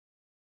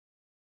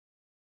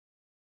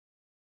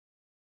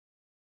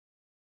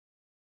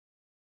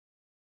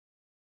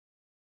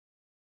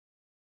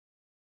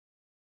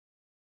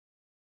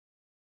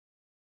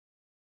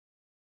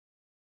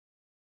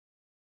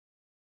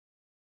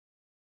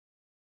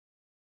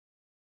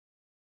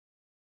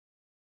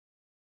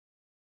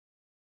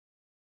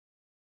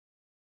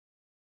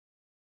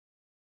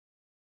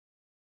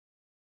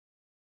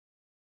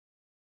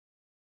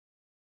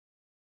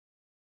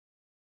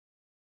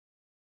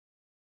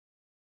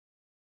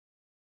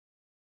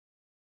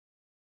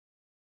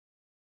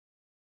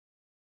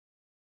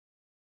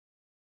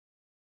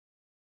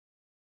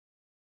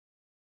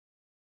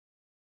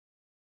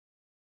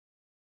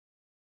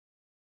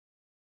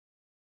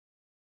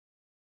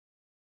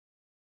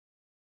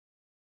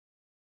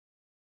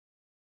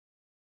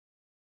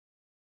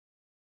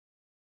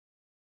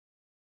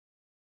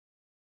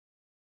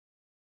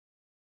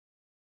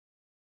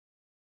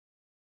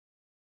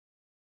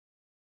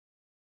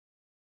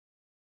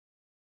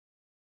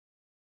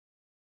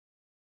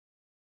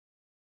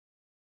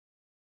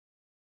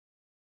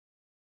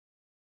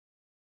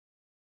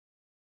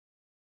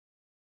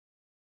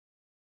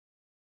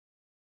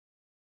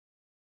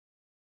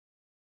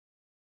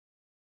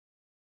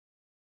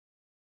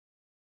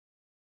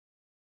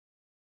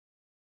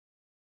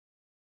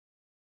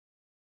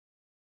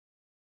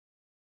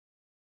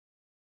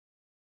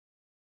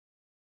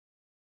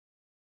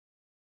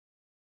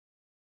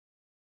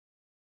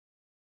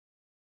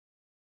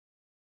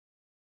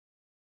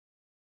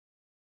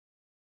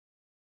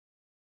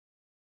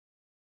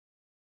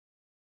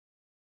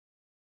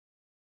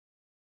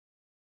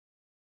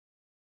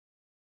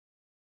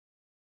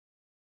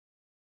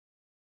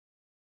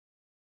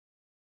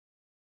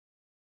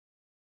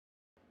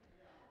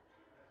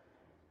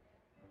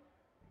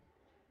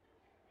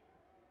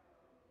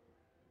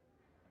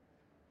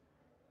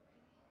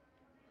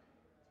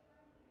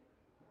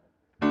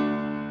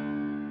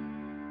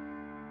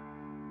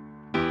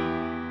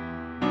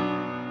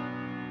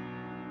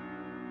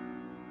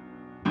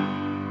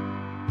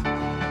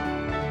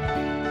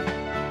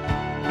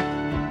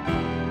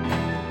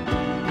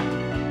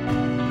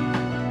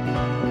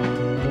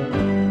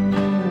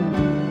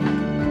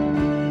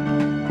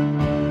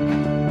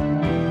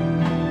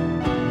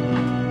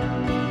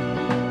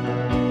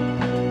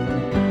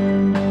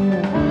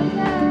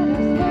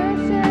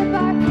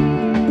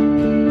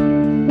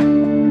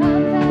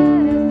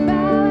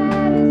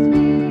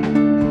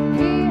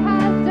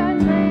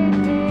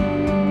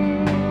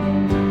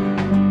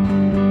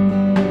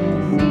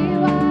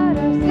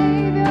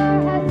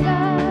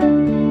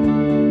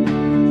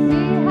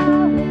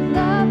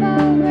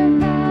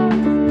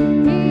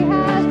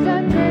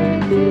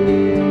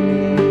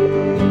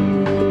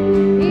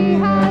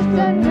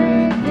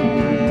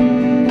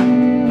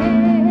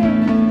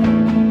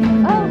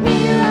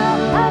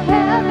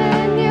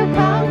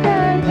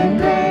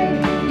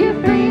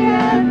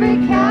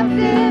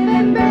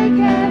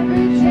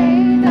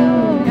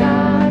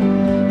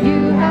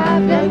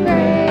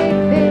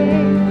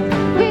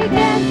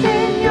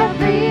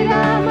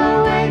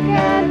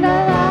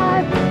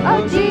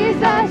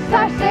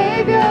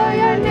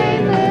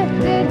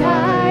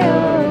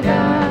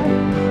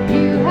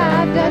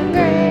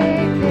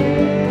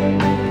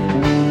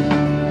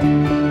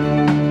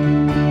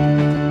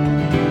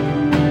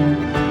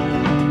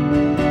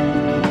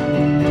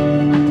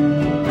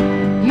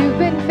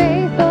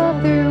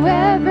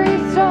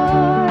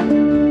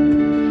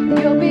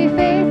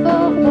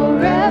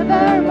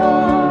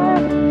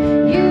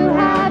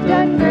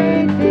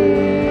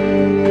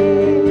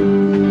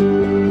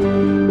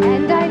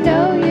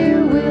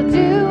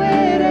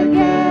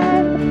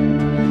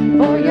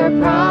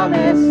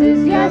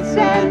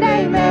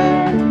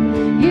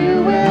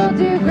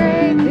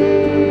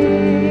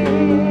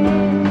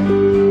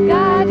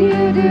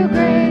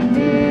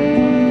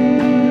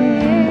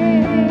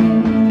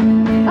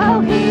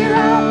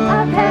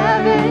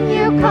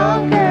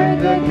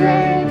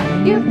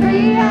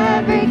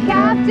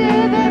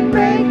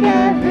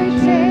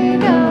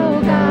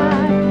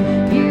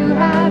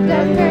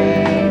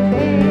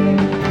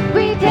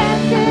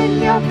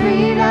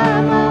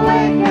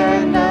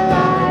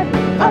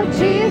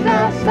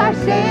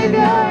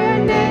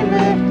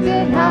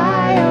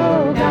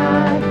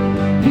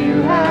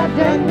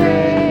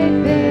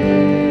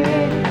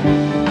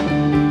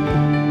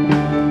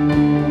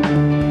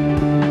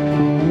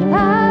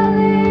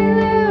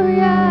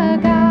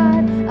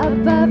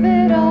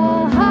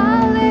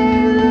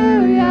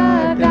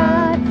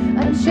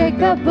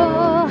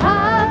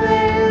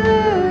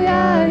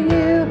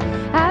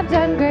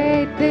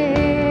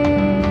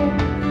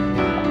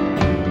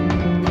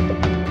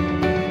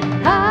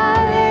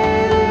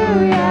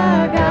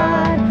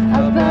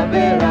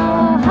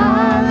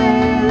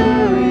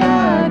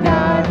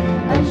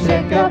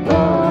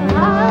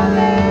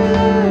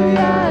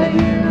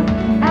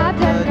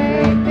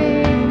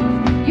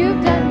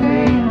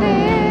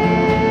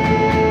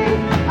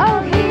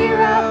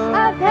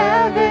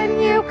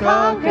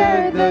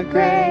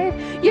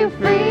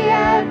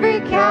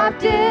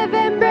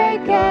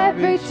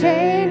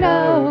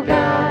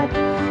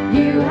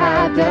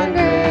have done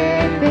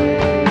great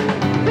things.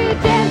 We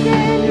dance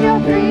in your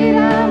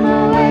freedom,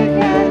 awake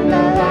and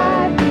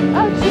alive.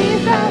 Oh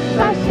Jesus,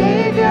 our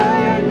Savior,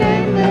 your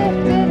name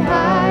lifted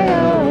high,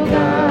 oh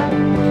God.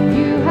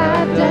 You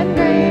have done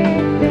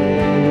great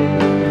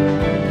things.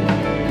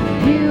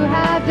 You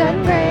have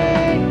done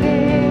great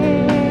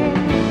things.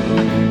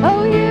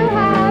 Oh, you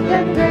have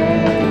done great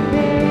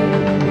things.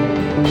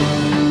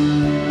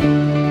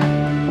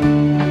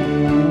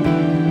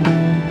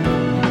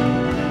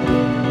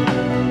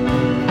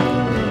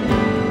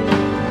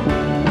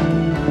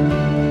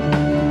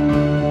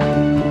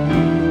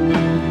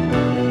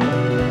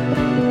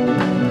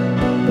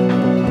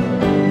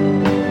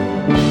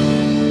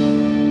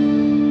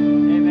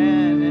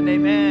 Amen and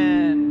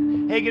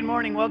amen. Hey, good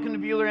morning. Welcome to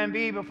Bueller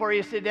MB. Before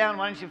you sit down,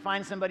 why don't you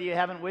find somebody you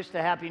haven't wished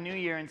a Happy New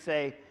Year and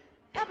say,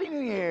 Happy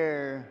New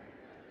Year.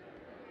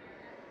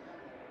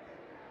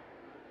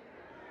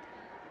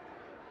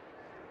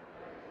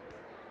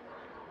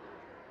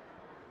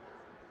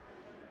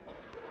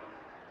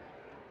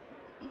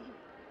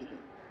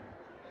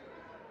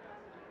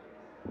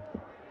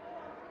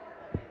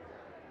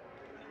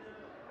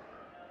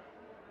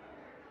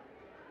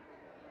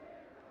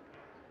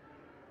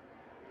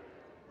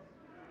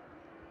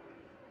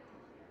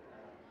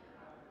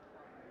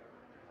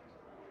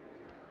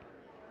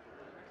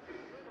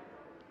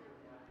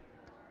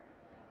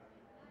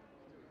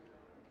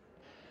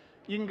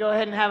 You can go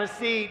ahead and have a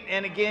seat.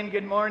 And again,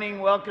 good morning.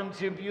 Welcome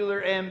to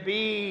Bueller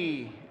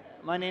MB.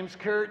 My name's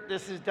Kurt.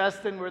 This is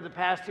Dustin. We're the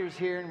pastors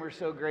here, and we're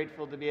so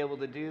grateful to be able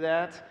to do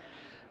that.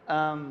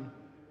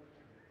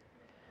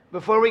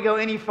 Before we go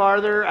any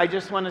farther, I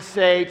just want to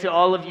say to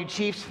all of you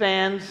Chiefs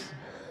fans,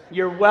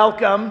 you're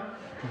welcome.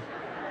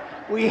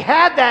 We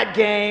had that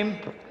game,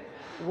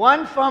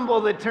 one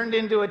fumble that turned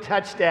into a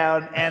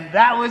touchdown, and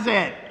that was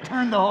it.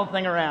 Turned the whole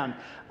thing around.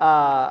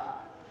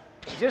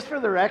 Just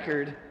for the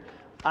record,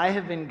 I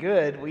have been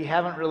good. We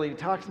haven't really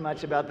talked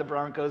much about the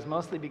Broncos,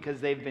 mostly because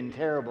they've been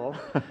terrible,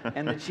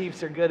 and the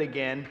Chiefs are good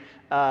again.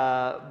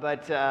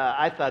 But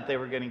I thought they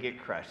were going to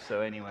get crushed.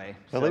 So anyway,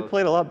 well, they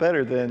played a lot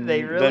better than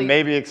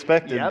maybe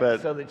expected. Yep,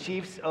 but so the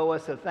Chiefs owe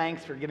us a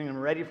thanks for getting them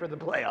ready for the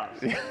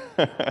playoffs.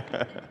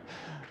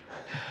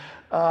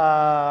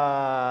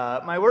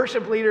 My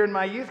worship leader and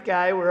my youth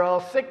guy were all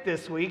sick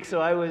this week,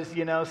 so I was,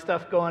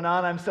 stuff going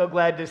on. I'm so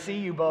glad to see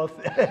you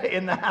both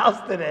in the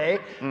house today.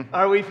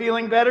 Are we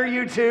feeling better,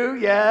 you two?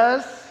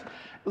 Yes?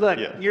 Look,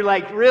 Yeah. You're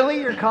like, really?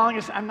 You're calling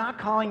us? I'm not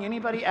calling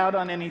anybody out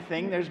on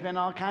anything. There's been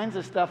all kinds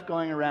of stuff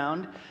going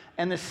around,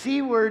 and the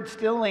C word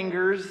still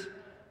lingers,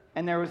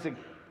 and there was a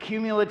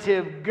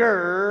cumulative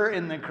grr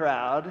in the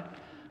crowd.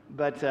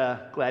 But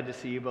glad to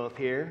see you both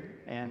here,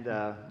 and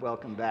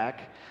welcome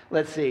back.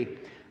 Let's see.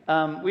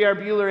 We are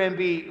Bueller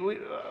MB.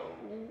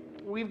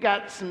 We've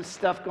got some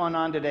stuff going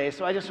on today,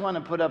 so I just want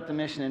to put up the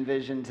mission and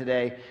vision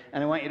today,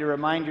 and I want you to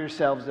remind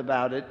yourselves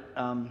about it.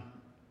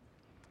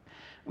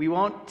 We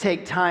won't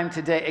take time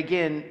today.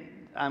 Again,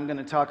 I'm going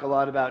to talk a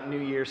lot about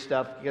New Year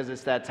stuff because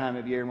it's that time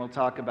of year, and we'll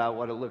talk about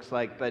what it looks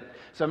like.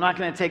 So I'm not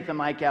going to take the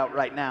mic out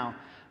right now.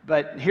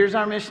 But here's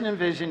our mission and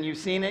vision. You've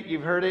seen it.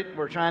 You've heard it.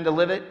 We're trying to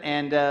live it.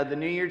 And the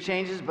New Year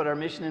changes, but our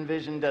mission and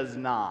vision does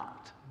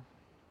not.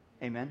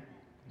 Amen?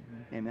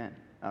 Amen.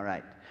 All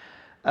right.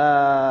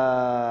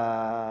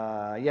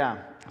 Yeah.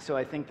 So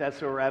I think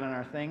that's where we're at on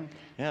our thing.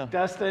 Yeah.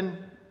 Dustin,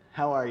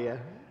 how are you?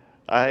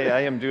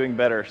 I am doing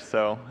better,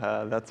 so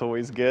that's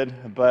always good.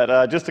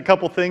 But just a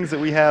couple things that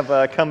we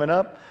have coming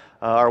up.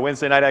 Our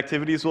Wednesday night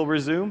activities will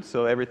resume,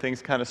 so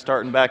everything's kind of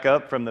starting back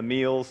up from the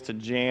meals to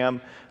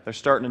jam. They're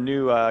starting a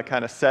new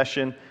kind of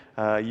session,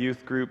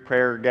 youth group,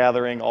 prayer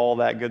gathering, all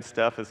that good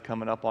stuff is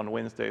coming up on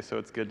Wednesday, so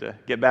it's good to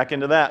get back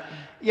into that.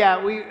 Yeah,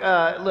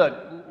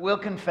 we'll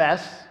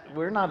confess.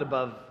 We're not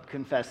above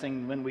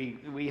confessing. When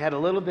we had a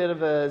little bit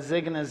of a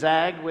zig and a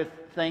zag with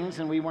things,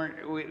 and we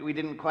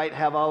didn't quite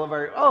have all of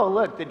our,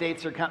 look, the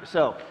dates are coming.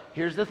 So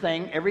here's the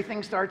thing,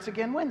 everything starts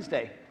again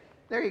Wednesday.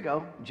 There you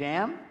go.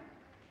 Jam,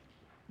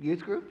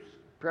 youth groups,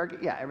 prayer,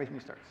 yeah, everything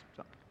starts.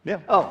 So.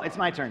 Yeah. Oh, it's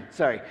my turn.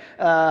 Sorry.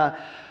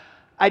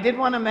 I did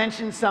want to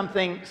mention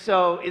something.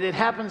 So it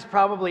happens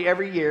probably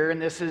every year,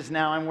 and this is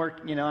now I'm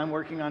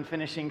working on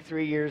finishing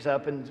 3 years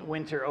up, and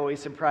winter always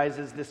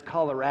surprises this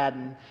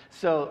Coloradan.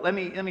 So let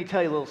me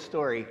tell you a little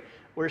story.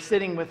 We're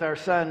sitting with our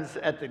sons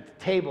at the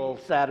table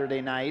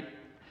Saturday night.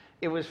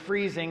 It was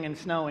freezing and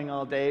snowing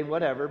all day,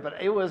 whatever, but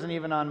it wasn't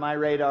even on my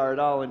radar at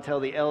all until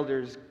the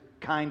elders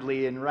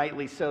kindly and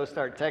rightly so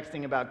start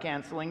texting about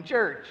canceling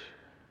church.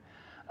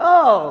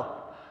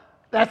 Oh,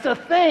 that's a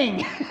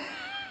thing.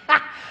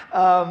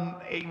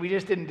 We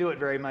just didn't do it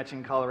very much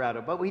in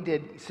Colorado, but we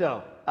did.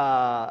 So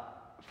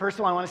First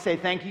of all, I want to say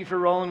thank you for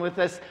rolling with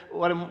us.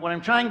 What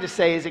I'm trying to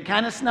say is it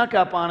kind of snuck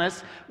up on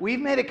us. We've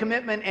made a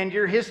commitment, and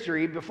your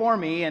history before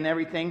me and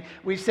everything,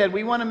 we've said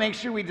we want to make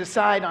sure we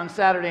decide on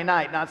Saturday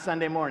night, not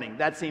Sunday morning.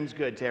 That seems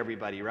good to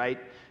everybody, right?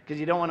 Because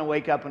you don't want to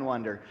wake up and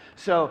wonder.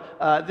 So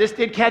this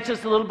did catch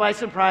us a little by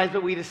surprise,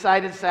 but we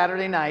decided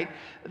Saturday night.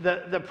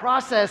 The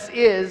process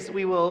is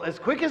we will, as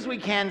quick as we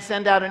can,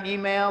 send out an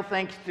email.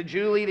 Thanks to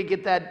Julie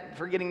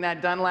for getting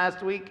that done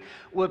last week.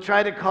 We'll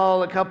try to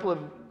call a couple of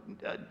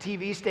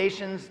TV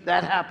stations.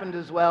 That happened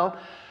as well.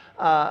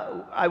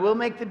 I will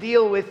make the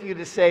deal with you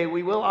to say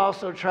we will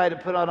also try to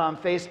put it on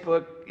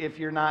Facebook. If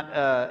you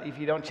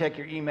don't check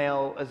your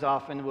email as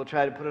often, we'll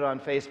try to put it on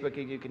Facebook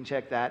and you can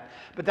check that.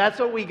 But that's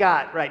what we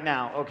got right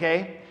now,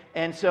 okay?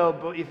 And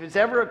so if it's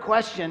ever a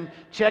question,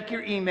 check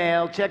your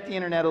email, check the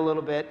internet a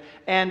little bit.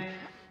 And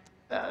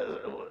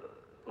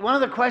one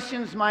of the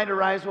questions might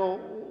arise, well,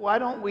 why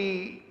don't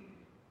we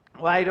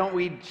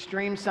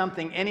stream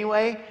something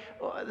anyway?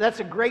 Well, that's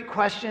a great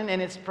question,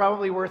 and it's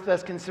probably worth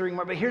us considering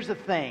more. But here's the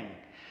thing.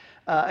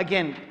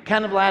 Again,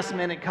 kind of last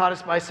minute, caught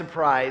us by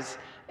surprise.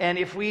 And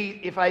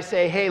if I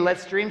say, hey,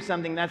 let's stream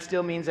something, that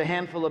still means a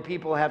handful of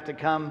people have to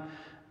come.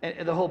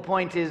 The whole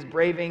point is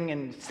braving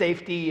and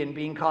safety and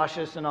being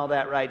cautious and all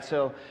that, right?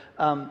 So,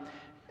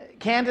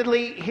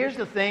 candidly, here's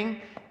the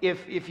thing.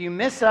 If you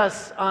miss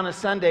us on a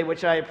Sunday,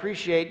 which I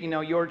appreciate,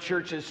 your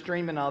church is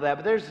streaming all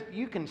that, but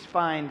you can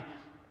find,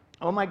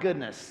 oh my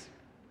goodness,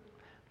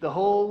 the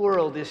whole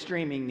world is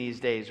streaming these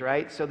days,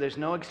 right? So there's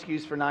no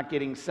excuse for not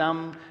getting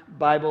some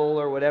Bible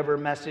or whatever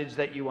message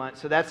that you want.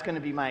 So that's going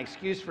to be my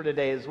excuse for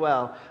today as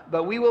well.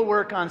 But we will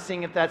work on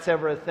seeing if that's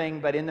ever a thing.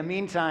 But in the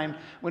meantime,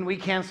 when we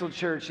cancel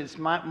church, it's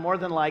more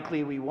than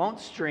likely we won't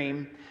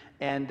stream,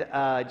 and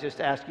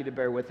just ask you to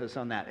bear with us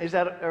on that.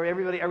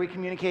 Are we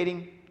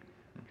communicating?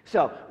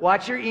 So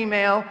watch your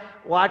email,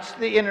 watch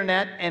the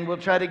internet, and we'll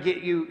try to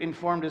get you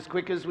informed as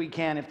quick as we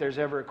can if there's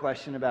ever a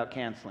question about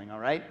canceling, all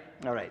right?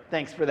 All right,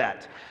 thanks for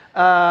that.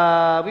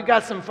 We've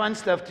got some fun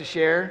stuff to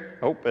share.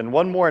 Oh, and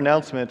one more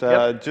announcement,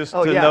 Yep. just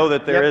Oh, to yeah. know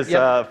that there Yep, is,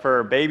 yep. for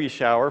a baby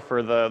shower,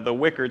 for the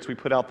Wickards, we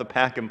put out the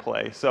pack and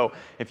play. So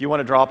if you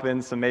want to drop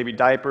in some maybe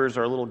diapers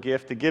or a little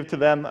gift to give to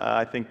them,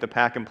 I think the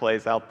pack and play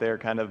is out there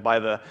kind of by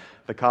the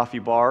coffee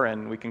bar,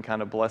 and we can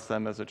kind of bless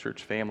them as a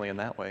church family in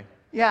that way.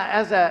 Yeah,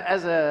 as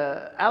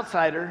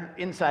a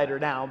insider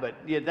now, but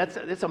yeah,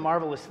 it's a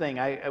marvelous thing.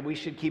 We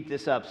should keep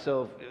this up.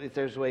 So if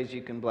there's ways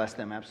you can bless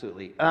them,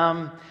 absolutely.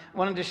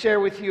 Wanted to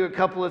share with you a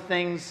couple of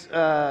things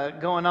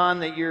going on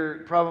that you're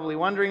probably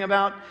wondering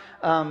about.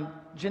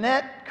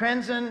 Jeanette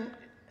Krenzen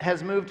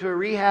has moved to a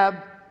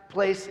rehab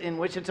place in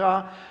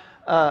Wichita.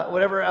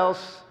 Whatever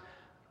else,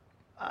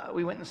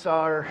 we went and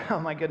saw her. Oh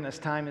my goodness,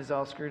 time is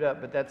all screwed up,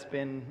 but that's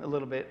been a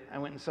little bit. I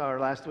went and saw her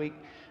last week,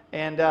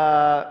 and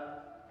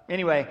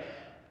anyway.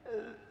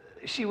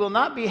 She will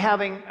not be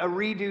having a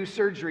redo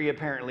surgery,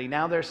 apparently.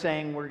 Now they're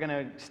saying we're going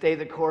to stay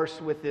the course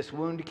with this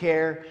wound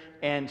care,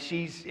 and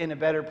she's in a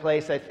better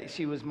place.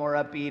 She was more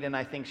upbeat, and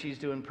I think she's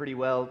doing pretty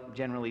well,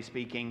 generally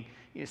speaking.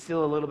 It's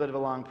still a little bit of a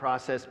long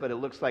process, but it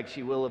looks like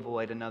she will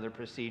avoid another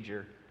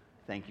procedure.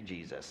 Thank you,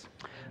 Jesus.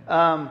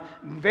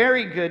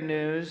 Very good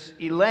news.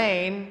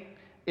 Elaine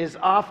is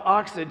off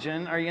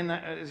oxygen. Are you in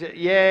the?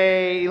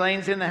 Yay!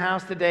 Elaine's in the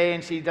house today,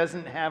 and she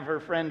doesn't have her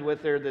friend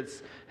with her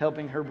that's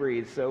helping her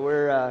breathe. So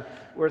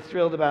we're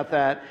thrilled about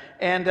that.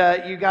 And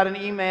you got an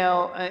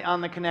email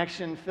on the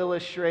connection.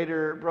 Phyllis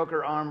Schrader broke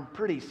her arm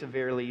pretty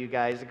severely. You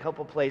guys, a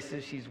couple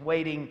places. She's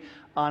waiting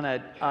on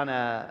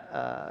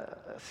a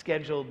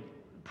scheduled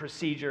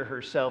procedure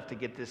herself to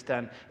get this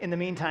done. In the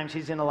meantime,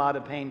 she's in a lot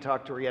of pain.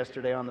 Talked to her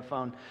yesterday on the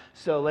phone.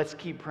 So let's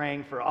keep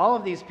praying for all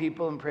of these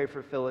people and pray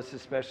for Phyllis,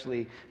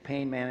 especially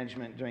pain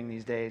management during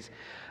these days.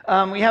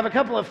 We have a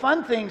couple of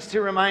fun things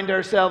to remind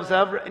ourselves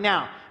of.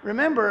 Now,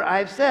 remember,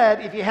 I've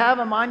said if you have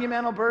a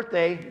monumental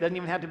birthday, it doesn't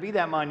even have to be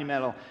that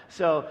monumental.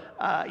 So,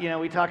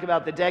 we talk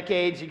about the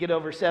decades. You get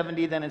over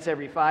 70, then it's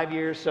every 5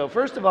 years. So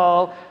first of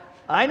all,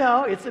 I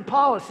know, it's a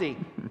policy.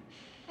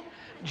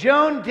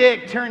 Joan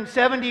Dick turned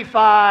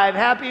 75.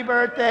 Happy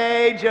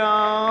birthday,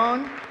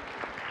 Joan.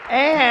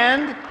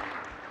 And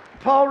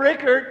Paul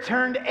Rickert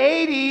turned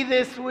 80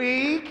 this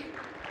week.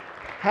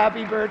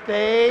 Happy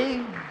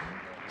birthday.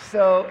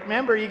 So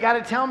remember, you got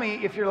to tell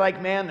me if you're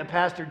like, man, the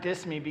pastor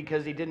dissed me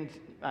because he didn't,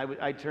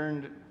 I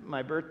turned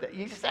my birthday.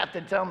 You just have to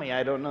tell me.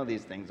 I don't know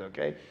these things,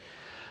 okay?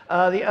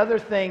 The other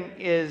thing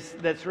is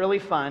that's really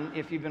fun,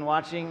 if you've been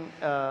watching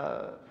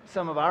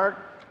some of our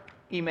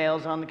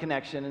emails on the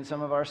connection and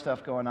some of our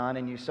stuff going on,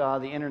 and you saw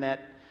the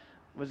internet,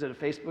 was it a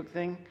Facebook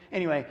thing?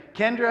 Anyway,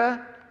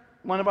 Kendra,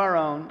 one of our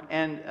own,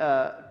 and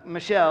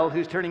Michelle,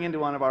 who's turning into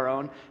one of our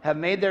own, have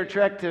made their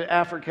trek to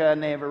Africa,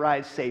 and they have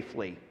arrived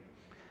safely.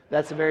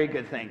 That's a very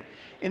good thing.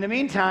 In the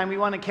meantime, we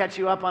want to catch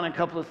you up on a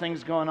couple of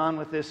things going on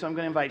with this, so I'm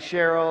going to invite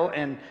Cheryl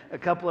and a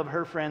couple of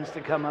her friends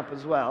to come up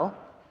as well.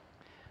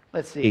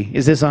 Let's see.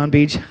 Is this on,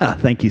 Beach?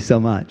 Thank you so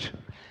much.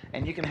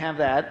 And you can have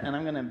that, and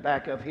I'm going to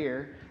back up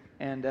here.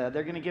 And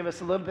they're going to give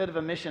us a little bit of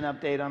a mission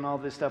update on all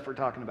this stuff we're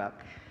talking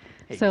about.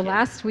 So Ken.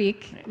 last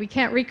week, we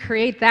can't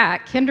recreate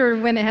that.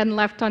 Kendra went ahead and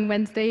left on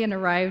Wednesday and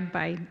arrived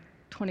by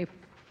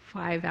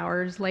 25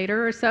 hours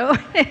later or so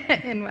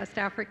in West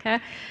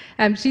Africa.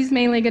 She's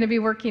mainly going to be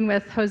working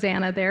with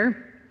Hosanna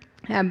there.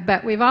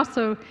 But we've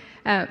also,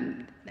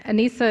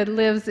 Anissa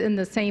lives in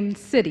the same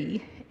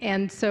city,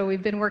 and so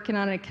we've been working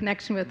on a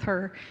connection with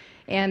her.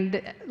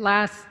 And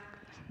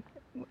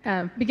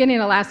beginning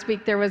of last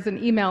week, there was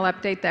an email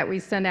update that we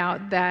sent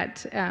out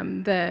that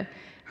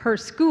her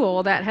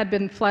school that had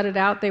been flooded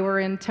out, they were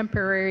in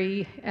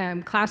temporary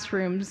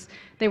classrooms.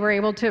 They were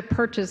able to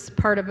purchase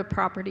part of a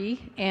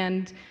property,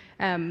 and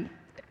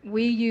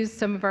we used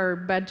some of our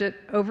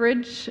budget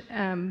overage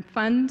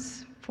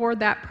funds for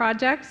that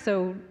project,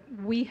 so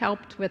we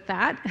helped with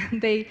that.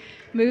 They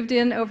moved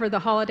in over the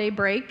holiday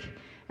break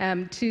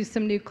to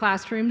some new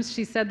classrooms.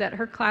 She said that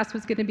her class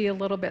was going to be a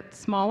little bit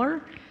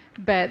smaller,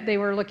 but they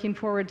were looking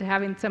forward to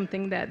having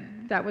something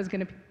that was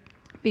going to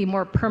be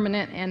more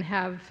permanent and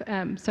have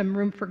some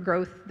room for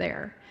growth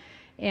there.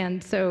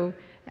 And so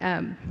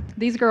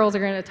these girls are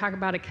going to talk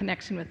about a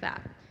connection with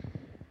that.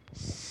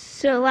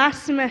 So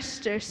last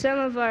semester, some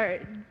of our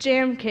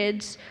jam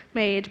kids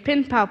made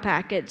pen pal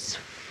packets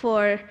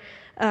for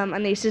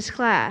Anissa's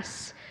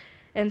class.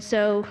 And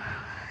so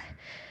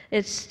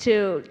it's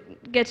to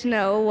get to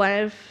know one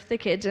of the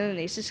kids in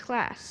Anissa's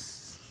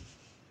class.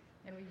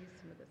 And we used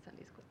some of the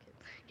Sunday school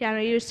kids. Yeah, and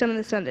we used some of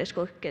the Sunday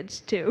school kids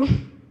too.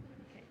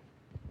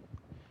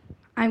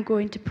 I'm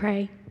going to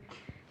pray.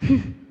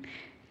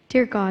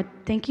 Dear God,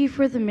 thank you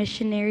for the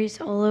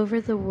missionaries all over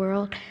the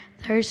world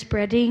that are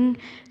spreading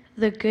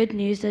the good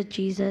news of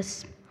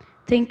Jesus.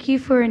 Thank you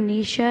for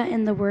Anisha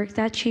and the work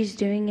that she's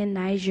doing in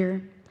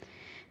Niger.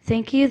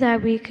 Thank you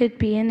that we could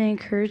be an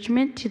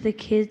encouragement to the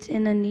kids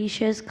in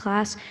Anisha's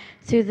class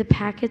through the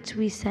packets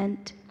we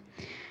sent.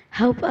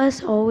 Help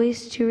us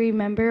always to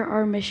remember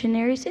our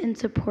missionaries and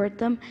support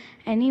them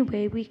any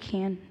way we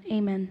can.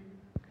 Amen.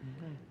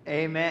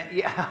 Amen.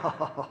 Yeah.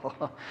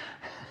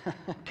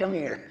 Come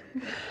here.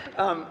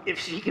 If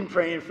she can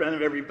pray in front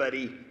of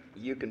everybody,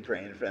 you can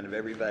pray in front of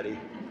everybody.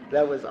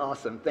 That was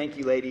awesome. Thank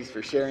you, ladies,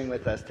 for sharing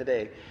with us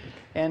today.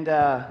 And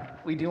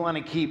we do want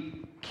to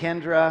keep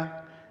Kendra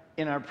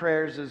in our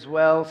prayers as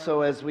well.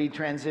 So as we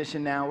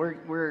transition now,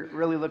 we're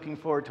really looking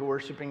forward to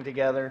worshiping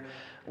together.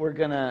 We're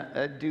going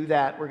to do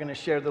that. We're going to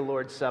share the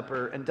Lord's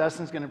Supper. And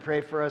Dustin's going to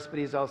pray for us, but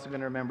he's also going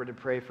to remember to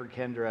pray for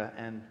Kendra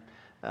and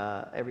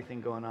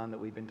everything going on that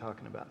we've been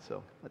talking about.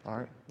 So All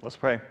right, let's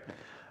pray.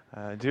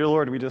 Dear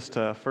Lord, we just,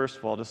 first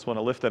of all, just want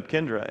to lift up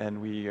Kendra,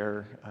 and we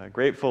are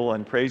grateful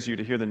and praise you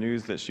to hear the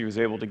news that she was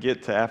able to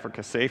get to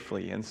Africa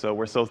safely. And so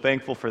we're so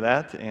thankful for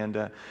that,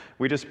 and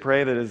we just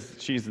pray that as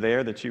she's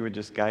there, that you would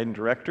just guide and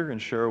direct her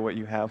and show her what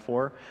you have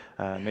for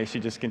her. May she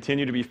just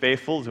continue to be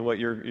faithful to what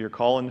you're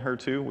calling her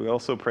to. We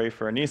also pray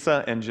for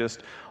Anissa and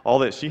just all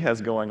that she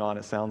has going on.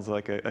 It sounds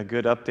like a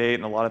good update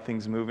and a lot of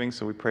things moving,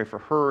 so we pray for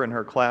her and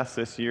her class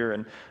this year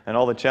and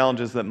all the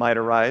challenges that might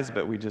arise,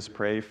 but we just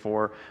pray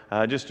for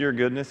just your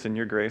goodness and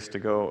your grace to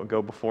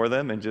go before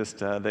them, and just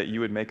that you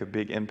would make a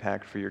big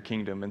impact for your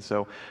kingdom. And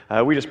so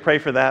we just pray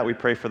for that. We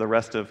pray for the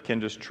rest of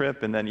Kendra's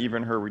trip and then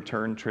even her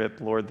return trip,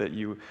 Lord, that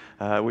you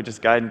would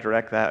just guide and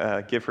direct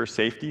that, give her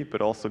safety,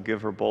 but also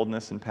give her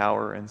boldness and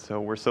power. And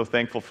so we're so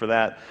thankful for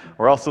that.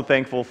 We're also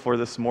thankful for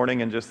this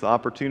morning and just the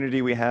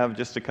opportunity we have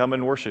just to come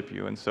and worship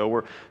you. And so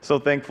we're so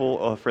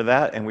thankful for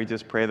that, and we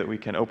just pray that we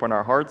can open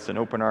our hearts and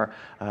open our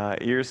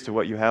ears to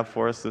what you have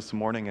for us this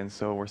morning. And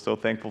so we're so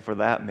thankful for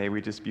that. May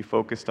we just be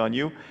focused on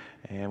you.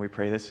 And we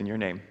pray this in your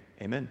name.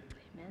 Amen.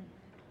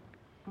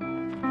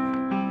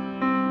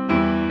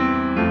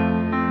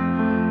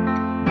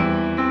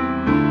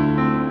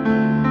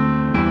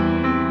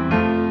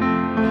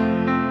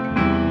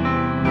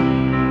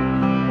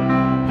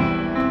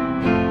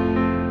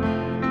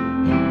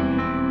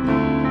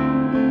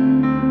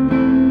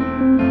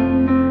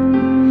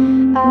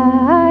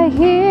 I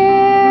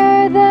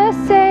hear the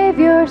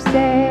Savior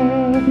say,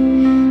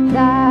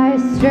 thy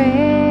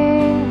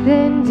strength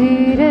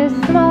indeed is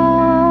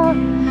small,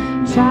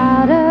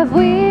 child of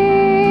weakness.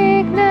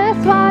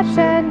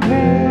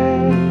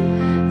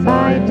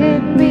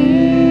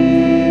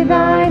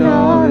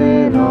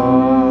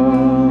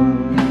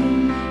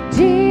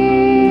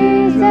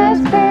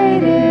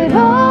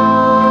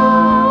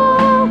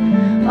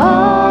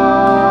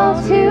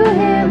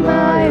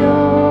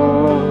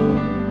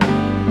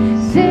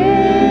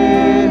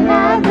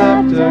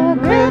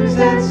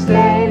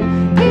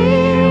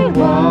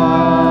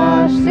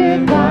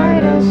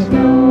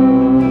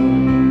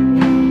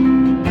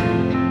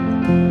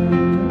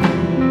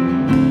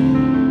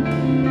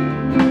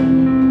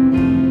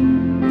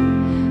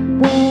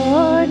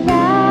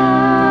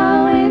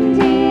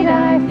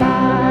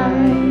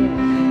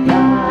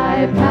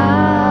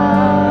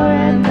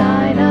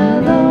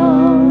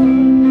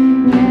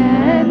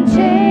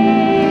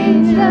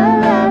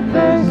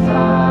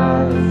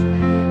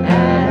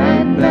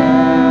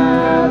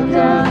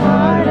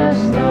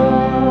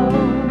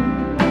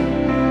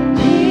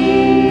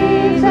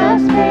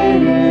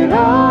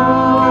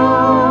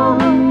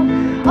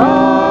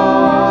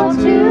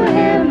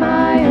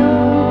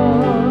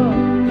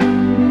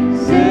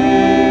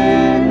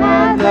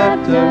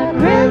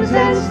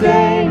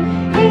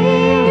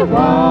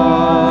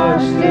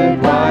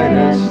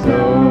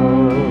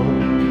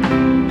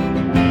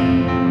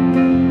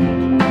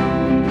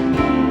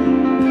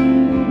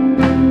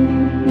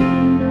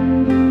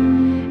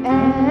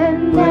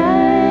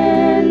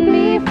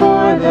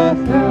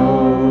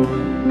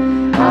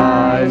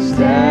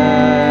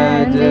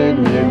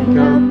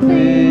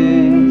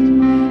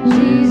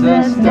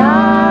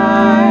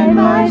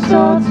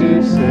 soul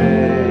to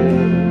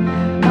save.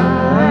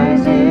 My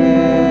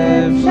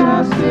lips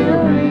shall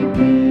still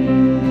repeat,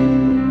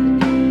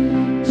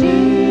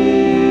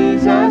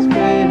 Jesus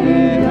paid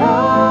it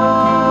all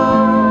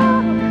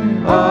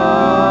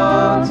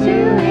to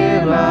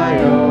Him I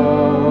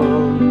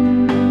owe.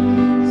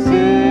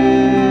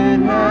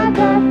 Sin had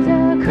left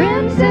a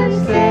crimson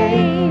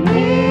stain,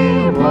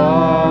 He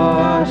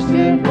washed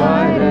it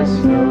white as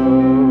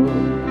snow.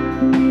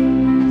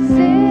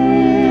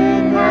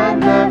 Sin had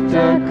left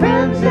a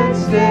crimson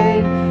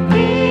stain,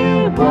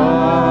 He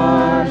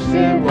washed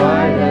it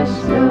white as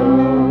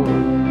snow.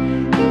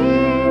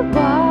 He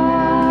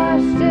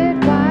washed it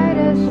white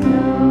as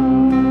snow.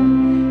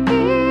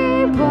 He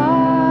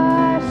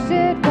washed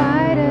it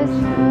white as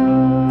snow.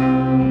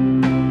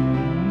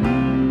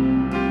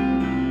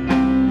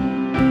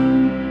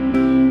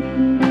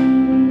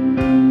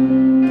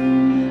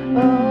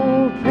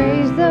 Oh,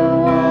 praise the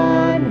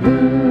one who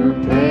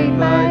paid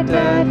my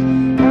debt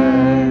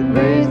and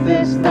raised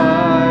this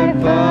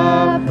life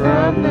up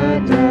from the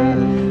dead.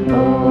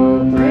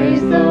 Oh,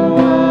 praise the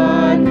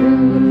one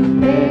who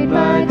paid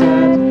my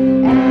debt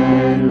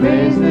and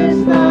raised this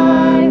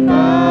life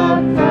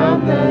up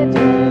from the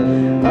dead.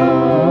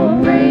 Oh,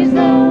 praise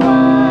the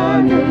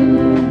one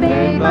who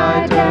paid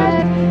my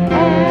debt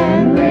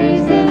and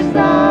raised this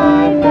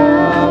life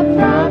up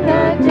from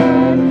the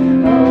dead.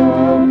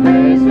 Oh,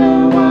 praise the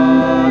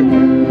one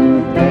who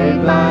paid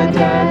my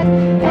debt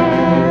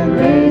and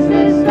raised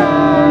this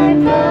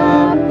life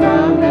up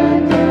from the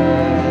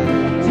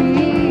dead.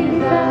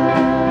 Jesus.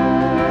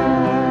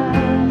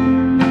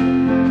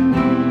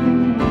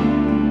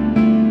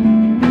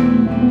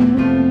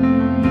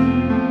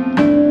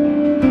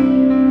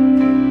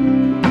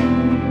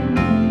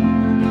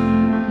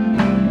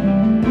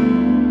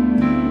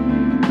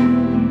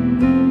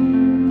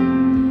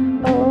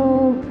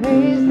 Oh,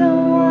 praise the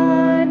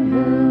one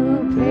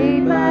who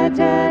paid my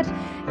debt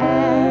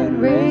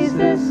and raised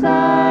this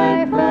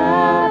life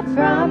up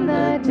from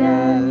the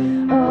dead.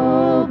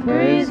 Oh,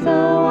 praise the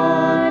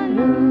one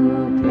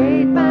who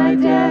paid my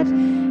debt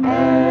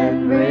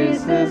and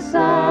raised this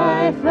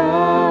life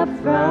up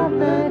from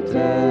the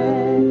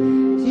dead.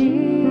 Jesus.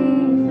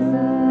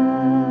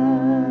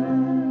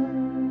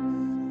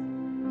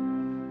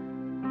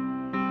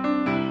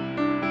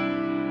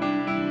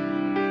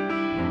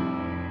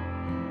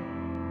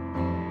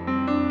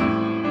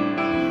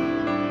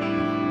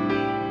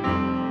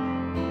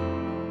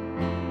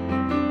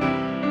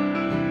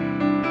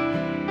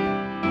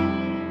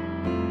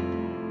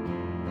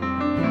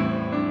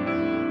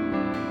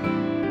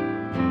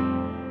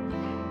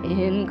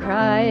 In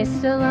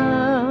Christ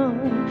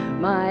alone,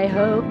 my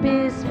hope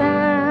is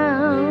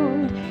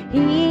found.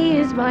 He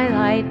is my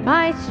light,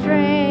 my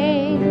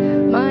strength,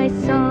 my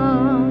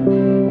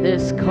song,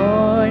 this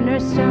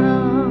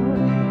cornerstone,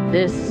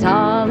 this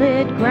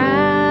solid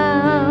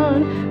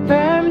ground,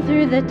 firm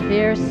through the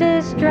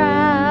fiercest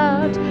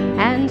drought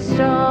and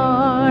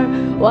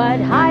storm.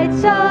 What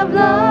heights of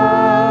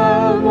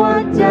love,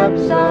 what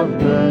depths of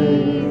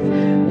peace,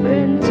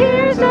 when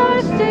tears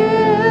are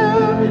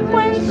still,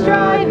 when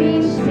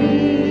striving cease.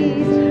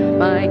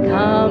 My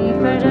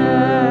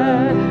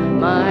comforter,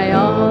 my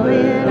all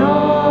in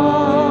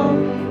all,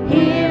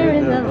 here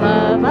in the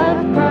love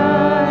of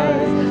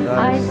Christ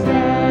I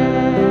stand.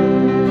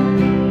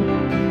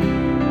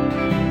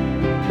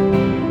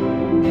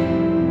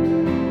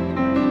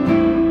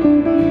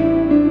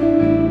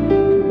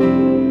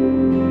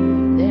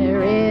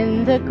 There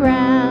in the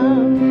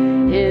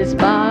ground His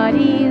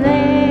body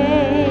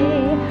lay,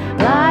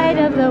 light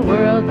of the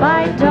world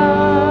by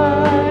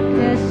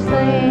darkness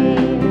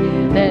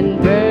slain, then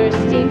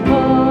bursting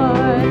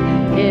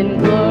forth in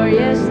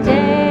glorious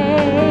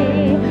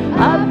day,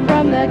 up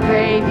from the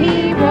grave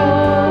He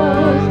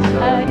rose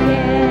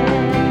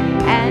again.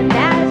 And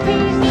as He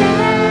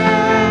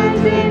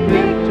stands in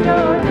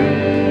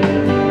victory,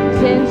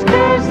 since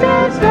curse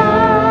has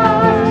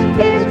lost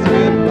its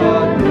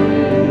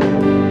victory,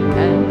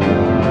 and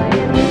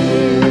mine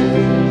is,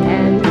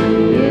 and He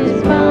is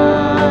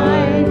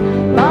mine,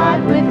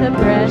 bought with the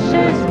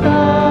precious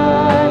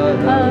blood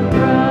of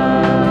Christ.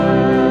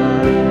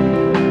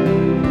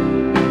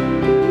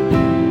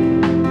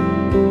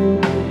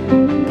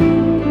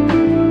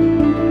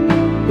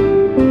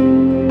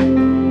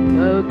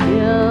 No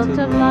guilt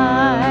of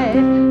life,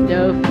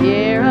 no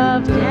fear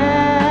of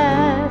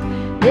death.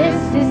 This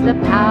is the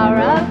power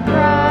of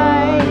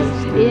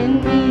Christ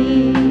in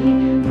me.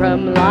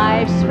 From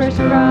life's first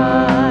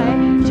cry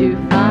to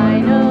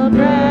final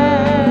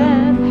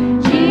breath,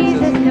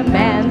 Jesus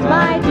commands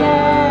my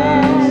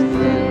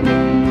destiny.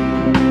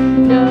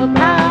 No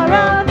power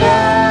of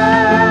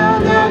hell,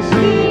 no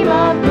scheme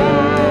of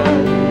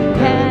man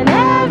can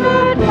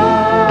ever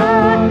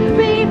pluck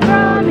me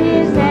from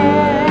His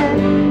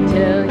hand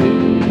till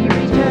He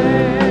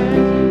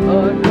returns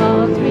or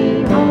calls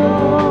me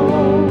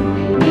home.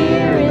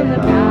 Here in the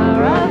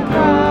power of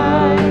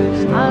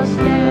Christ I'll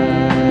stand.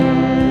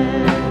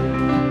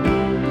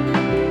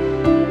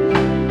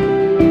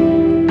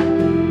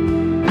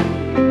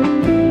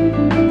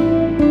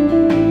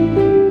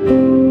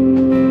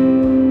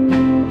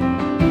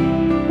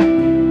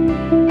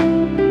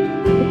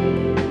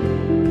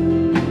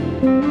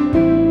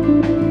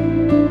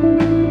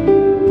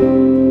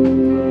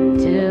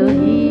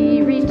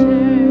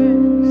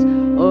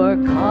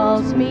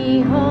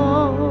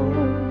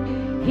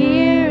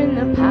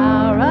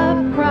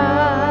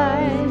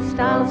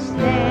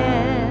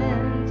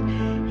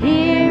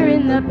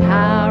 the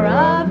power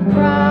of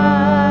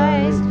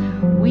Christ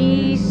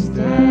we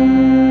stand.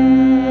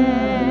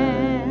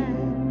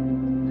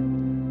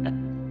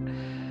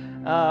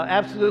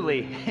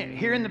 Absolutely.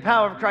 Here in the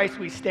power of Christ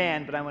we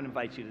stand, but I want to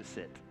invite you to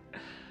sit.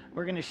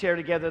 We're going to share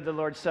together the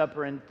Lord's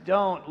Supper, and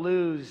don't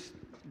lose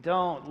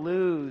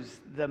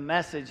the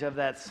message of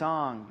that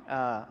song.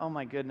 Oh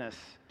my goodness.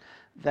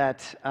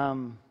 That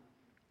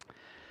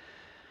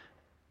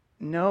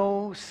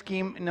no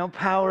scheme, no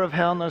power of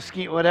hell, no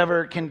scheme,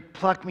 whatever can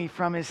pluck me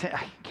from his hand.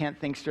 I can't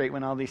think straight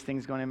when all these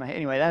things going in my head.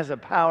 Anyway, that is a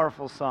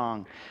powerful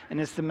song, and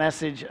it's the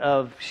message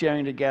of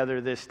sharing together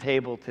this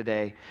table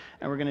today,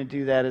 and we're going to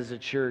do that as a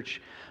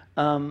church.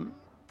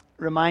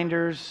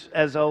 Reminders,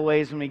 as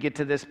always, when we get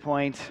to this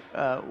point,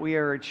 we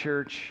are a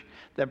church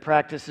that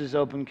practices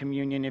open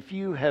communion. If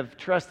you have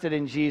trusted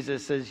in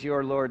Jesus as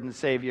your Lord and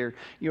Savior,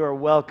 you are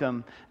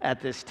welcome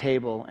at this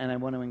table, and I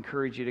want to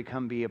encourage you to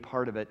come be a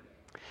part of it.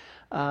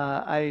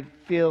 I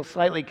feel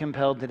slightly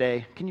compelled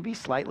today. Can you be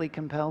slightly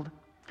compelled?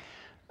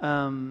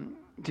 To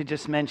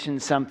just mention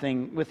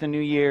something with the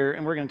new year,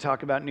 and we're going to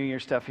talk about New Year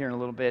stuff here in a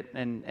little bit,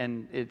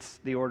 and it's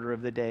the order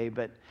of the day,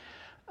 but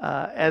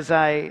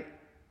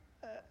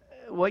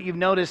what you've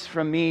noticed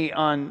from me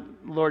on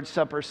Lord's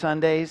Supper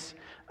Sundays,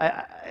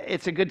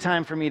 it's a good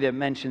time for me to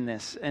mention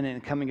this, and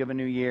in coming of a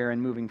new year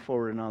and moving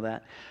forward and all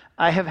that.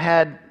 I have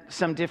had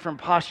some different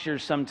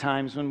postures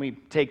sometimes when we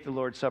take the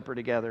Lord's Supper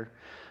together.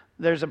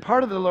 There's a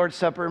part of the Lord's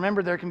Supper,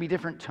 remember there can be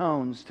different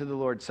tones to the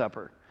Lord's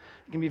Supper.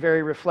 It can be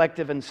very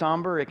reflective and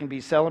somber, it can be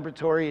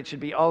celebratory, it should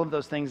be all of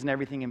those things and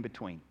everything in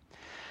between.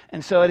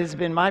 And so it has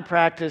been my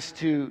practice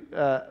to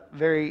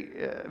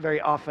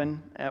very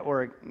often,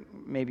 or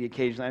maybe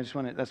occasionally,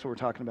 that's what we're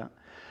talking about,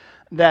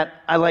 that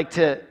I like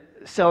to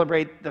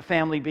celebrate the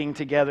family being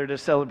together to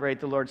celebrate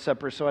the Lord's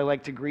Supper, so I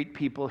like to greet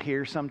people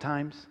here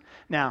sometimes.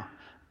 Now,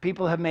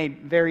 people have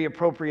made very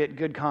appropriate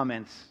good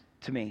comments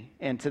to me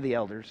and to the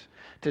elders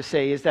to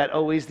say, is that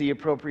always the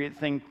appropriate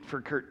thing for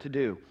Kurt to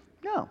do?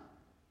 No,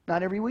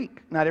 not every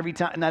week, not every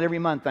time, not every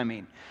month, I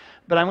mean.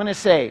 But I'm going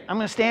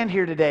to stand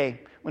here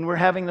today when we're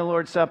having the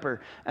Lord's Supper,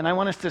 and I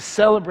want us to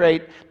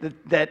celebrate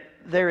that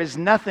there is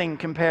nothing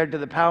compared to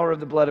the power of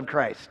the blood of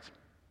Christ.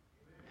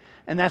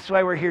 And that's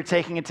why we're here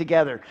taking it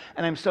together.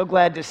 And I'm so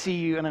glad to see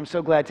you, and I'm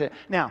so glad to...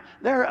 Now,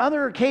 there are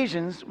other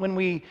occasions when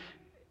we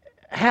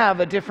have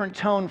a different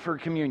tone for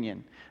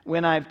communion.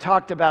 When I've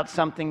talked about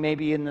something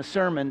maybe in the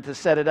sermon to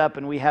set it up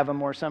and we have a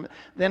more...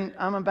 then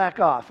I'm going to back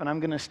off, and I'm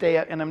going to stay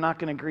up, and I'm not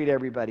going to greet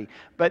everybody.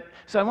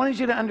 So I wanted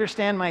you to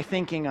understand my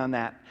thinking on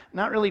that.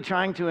 Not really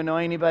trying to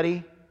annoy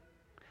anybody.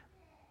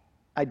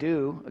 I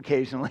do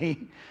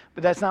occasionally,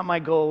 but that's not my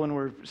goal when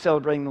we're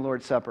celebrating the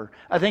Lord's Supper.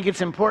 I think it's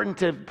important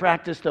to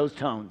practice those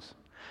tones.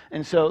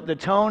 And so the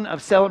tone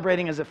of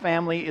celebrating as a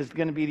family is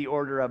going to be the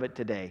order of it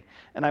today.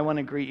 And I want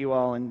to greet you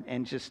all, and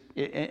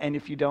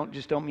if you don't,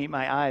 just don't meet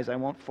my eyes. I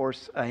won't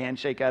force a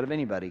handshake out of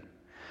anybody.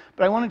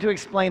 But I wanted to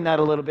explain that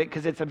a little bit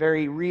because it's a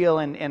very real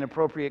and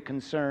appropriate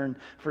concern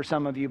for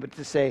some of you. But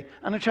to say,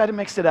 I'm going to try to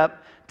mix it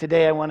up.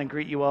 Today I want to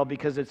greet you all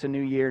because it's a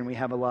new year and we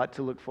have a lot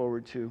to look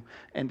forward to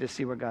and to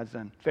see what God's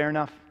done. Fair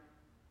enough?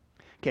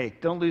 Okay,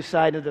 don't lose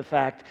sight of the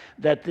fact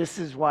that this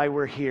is why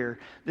we're here.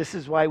 This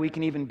is why we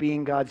can even be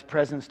in God's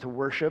presence to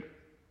worship.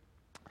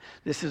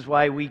 This is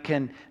why we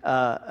can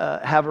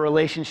have a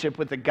relationship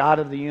with the God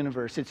of the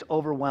universe. It's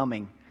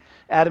overwhelming.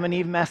 Adam and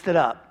Eve messed it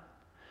up.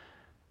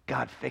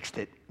 God fixed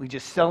it. We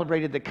just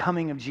celebrated the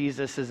coming of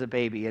Jesus as a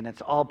baby, and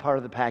it's all part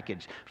of the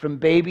package. From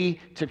baby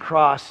to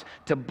cross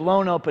to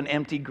blown open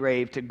empty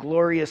grave to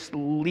glorious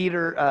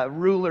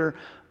ruler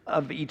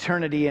of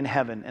eternity in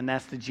heaven, and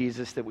that's the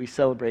Jesus that we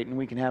celebrate, and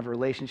we can have a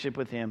relationship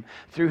with him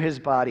through his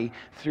body,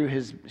 through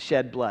his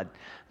shed blood.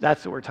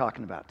 That's what we're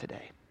talking about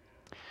today.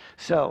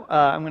 So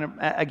I'm going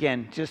to,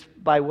 again, just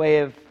by way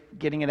of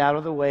getting it out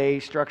of the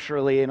way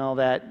structurally and all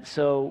that.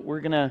 So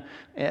we're going to,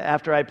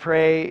 after I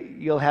pray,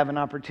 you'll have an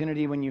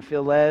opportunity when you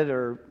feel led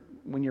or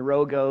when your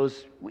row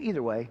goes,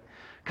 either way,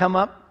 come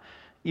up.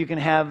 You can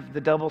have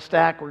the double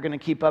stack. We're going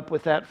to keep up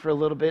with that for a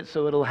little bit,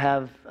 so it'll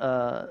have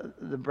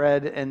the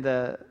bread and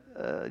the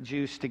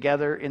juice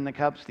together in the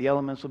cups. The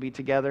elements will be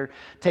together.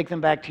 Take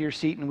them back to your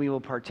seat and we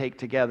will partake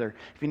together.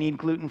 If you need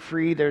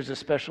gluten-free, there's a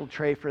special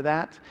tray for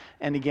that.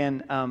 And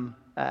again,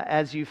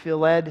 as you feel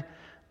led,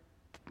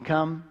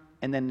 come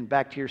and then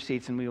back to your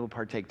seats and we will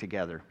partake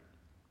together.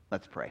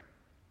 Let's pray.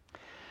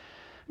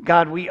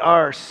 God, we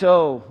are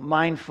so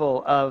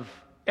mindful of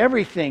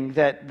everything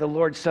that the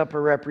Lord's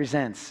Supper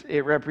represents.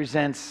 It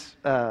represents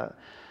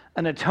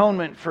an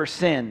atonement for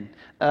sin,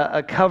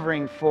 a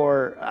covering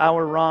for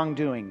our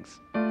wrongdoings.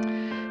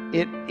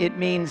 It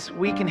means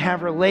we can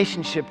have a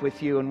relationship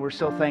with you, and we're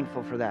so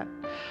thankful for that.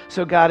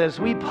 So God, as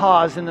we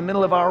pause in the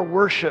middle of our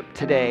worship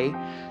today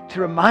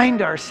to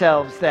remind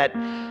ourselves that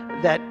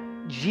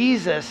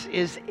Jesus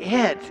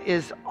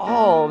is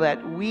all,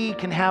 that we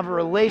can have a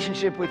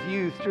relationship with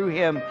you through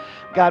him.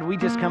 God, we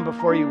just come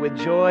before you with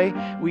joy.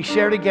 We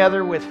share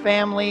together with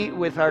family,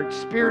 with our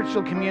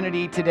spiritual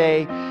community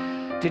today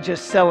to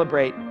just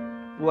celebrate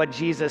what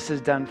Jesus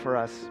has done for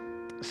us.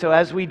 So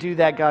as we do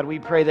that, God, we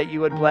pray that you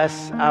would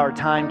bless our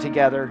time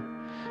together.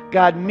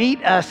 God,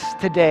 meet us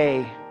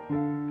today.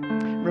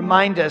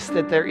 Remind us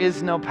that there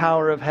is no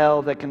power of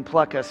hell that can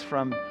pluck us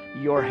from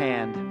your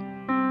hand.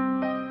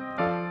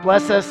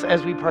 Bless us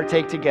as we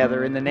partake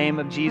together. In the name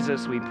of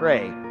Jesus we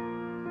pray.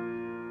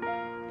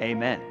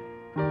 Amen.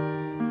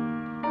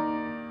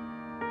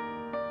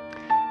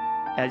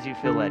 As you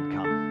feel led,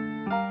 come.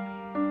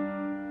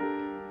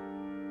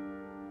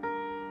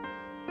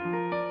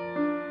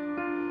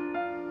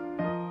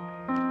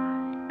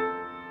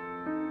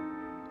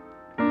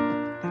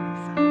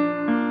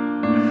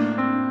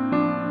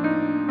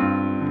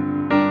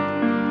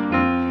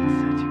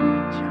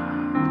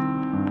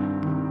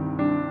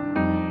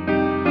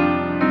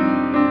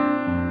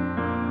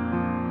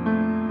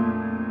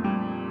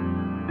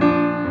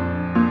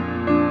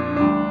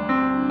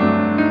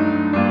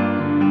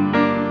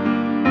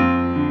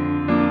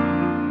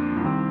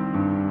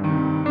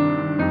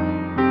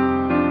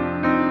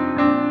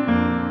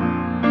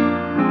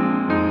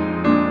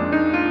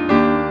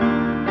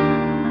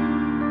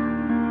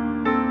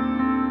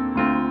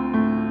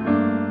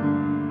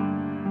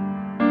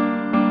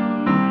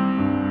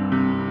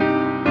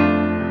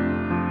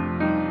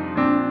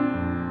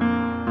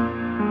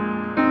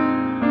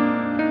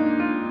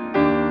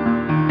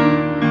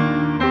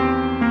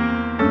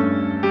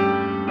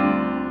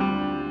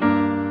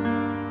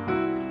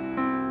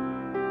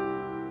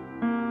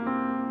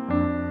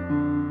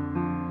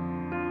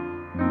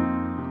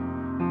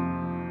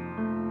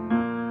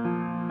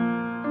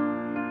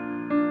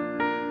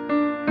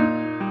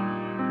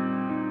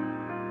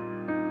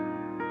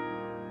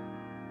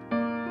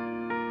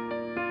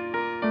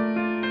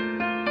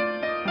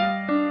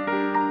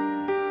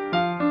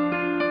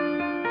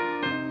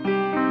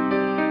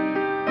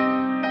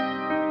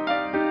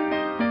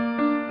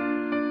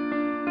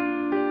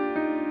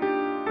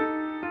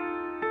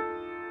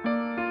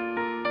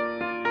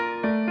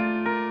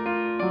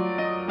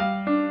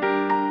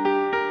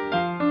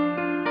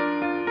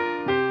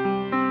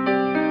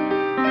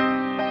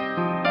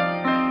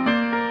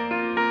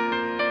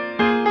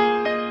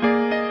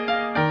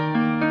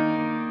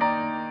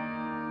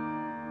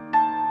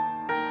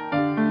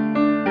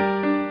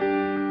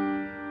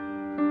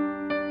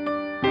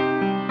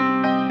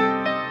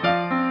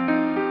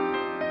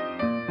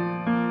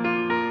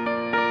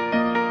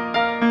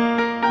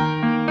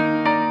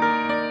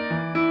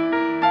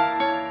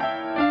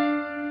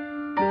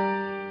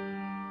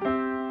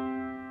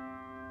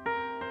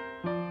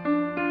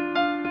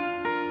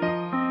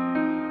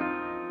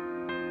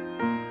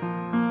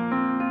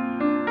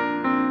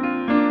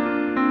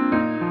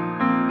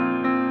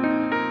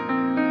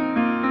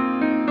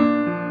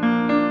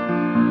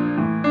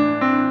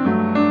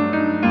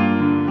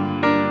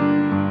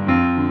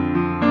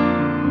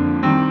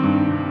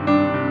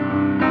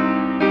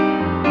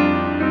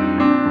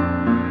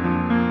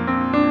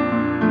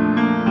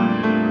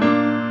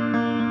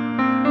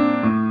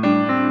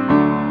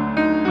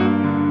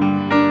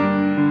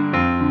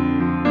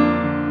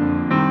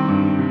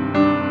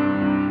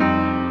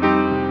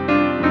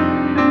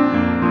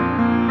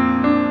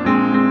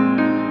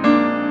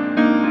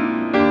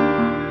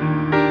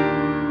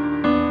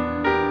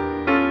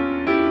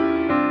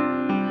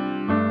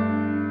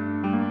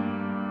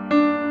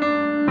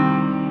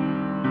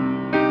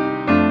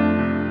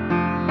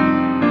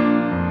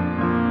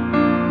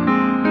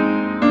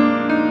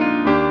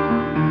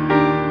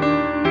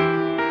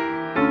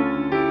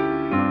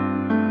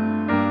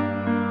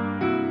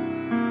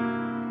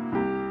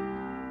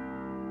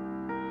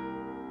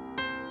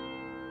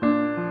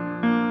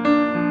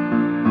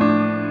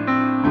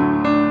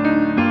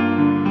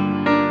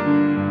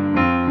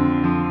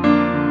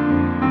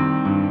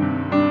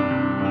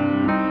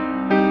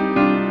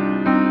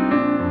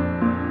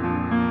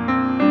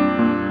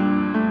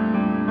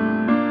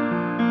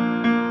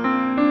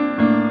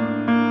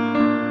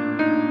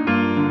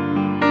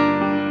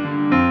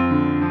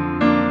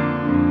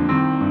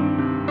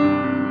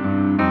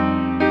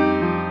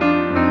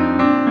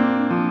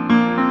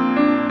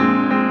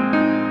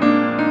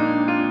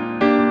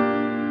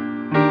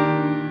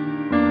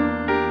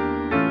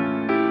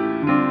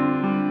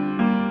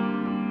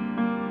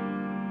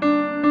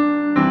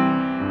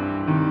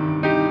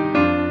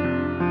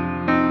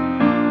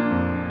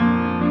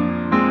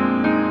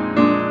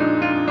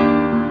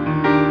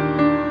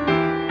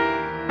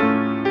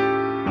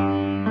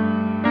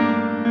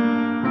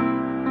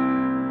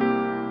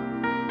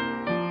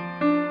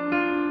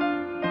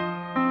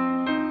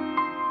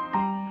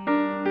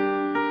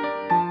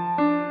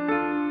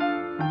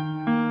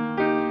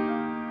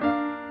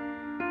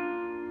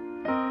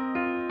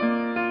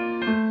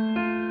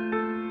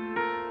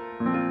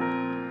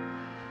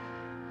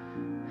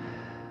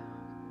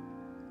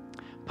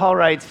 Paul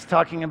writes,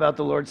 talking about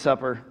the Lord's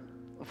Supper,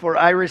 "For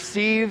I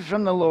received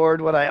from the Lord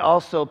what I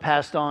also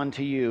passed on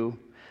to you.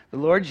 The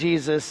Lord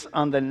Jesus,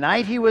 on the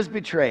night he was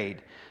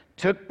betrayed,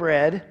 took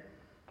bread,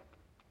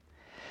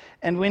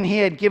 and when he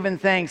had given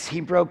thanks, he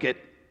broke it.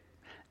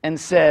 and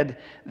said,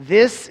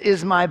 "This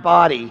is my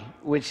body,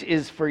 which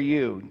is for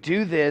you.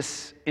 Do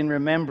this in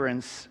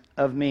remembrance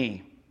of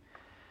me."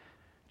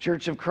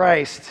 Church of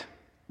Christ,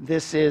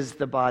 this is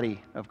the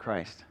body of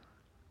Christ.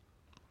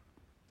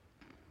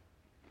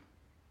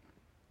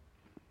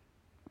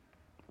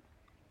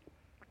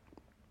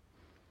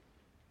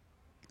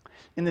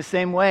 In the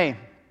same way,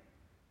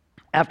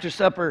 after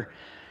supper,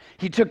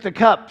 he took the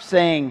cup,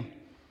 saying,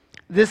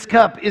 "This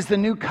cup is the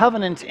new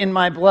covenant in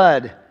my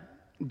blood.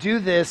 Do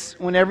this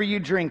whenever you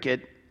drink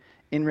it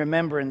in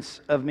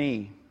remembrance of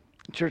me."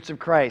 Church of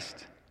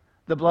Christ,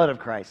 the blood of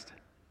Christ.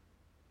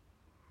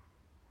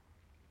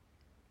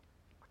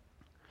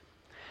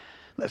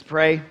 Let's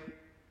pray.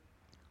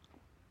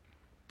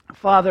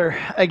 Father,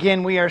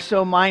 again, we are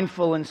so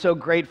mindful and so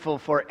grateful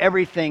for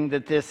everything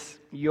that this,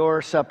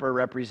 your supper,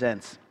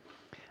 represents.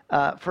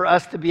 For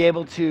us to be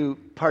able to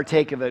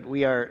partake of it,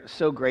 we are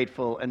so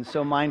grateful and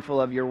so mindful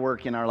of your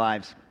work in our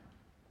lives.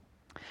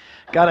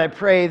 God, I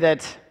pray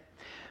that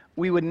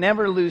we would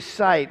never lose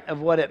sight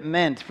of what it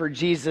meant for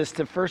Jesus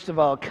to, first of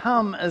all,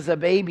 come as a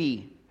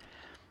baby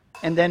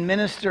and then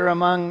minister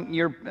among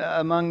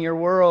your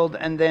world,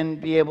 and then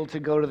be able to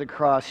go to the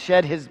cross,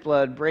 shed his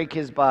blood, break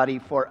his body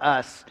for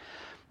us,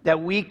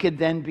 that we could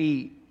then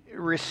be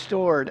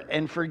restored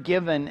and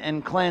forgiven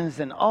and cleansed,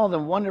 and all the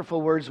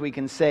wonderful words we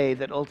can say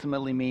that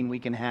ultimately mean we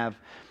can have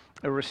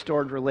a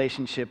restored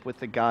relationship with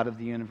the God of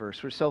the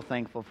universe. We're so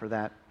thankful for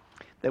that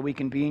we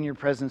can be in your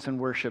presence and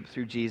worship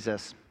through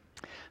Jesus.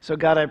 So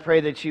God, I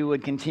pray that you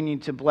would continue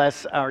to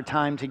bless our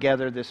time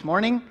together this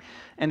morning.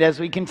 And as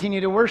we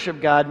continue to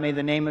worship God, may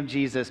the name of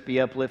Jesus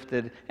be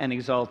uplifted and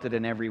exalted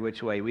in every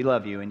which way. We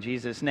love you. In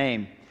Jesus'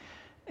 name,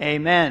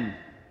 amen.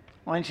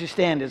 Why don't you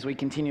stand as we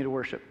continue to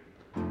worship?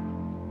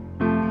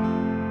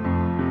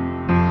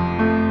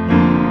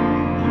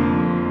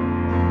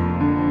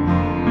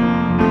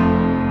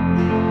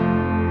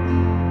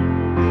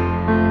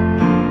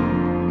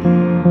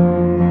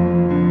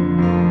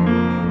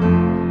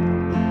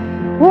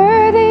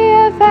 Worthy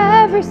of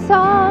every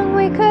song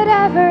we could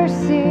ever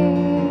sing.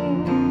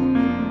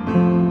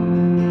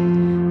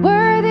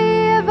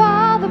 Worthy of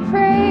all the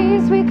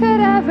praise we could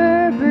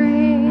ever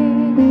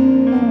bring.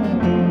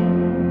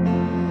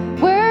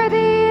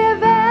 Worthy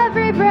of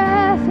every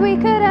breath we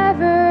could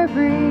ever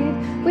breathe.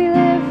 We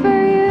live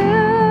for you.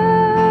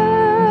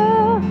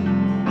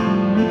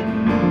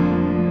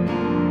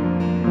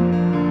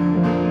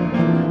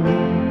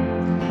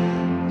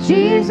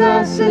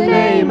 Jesus, the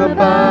name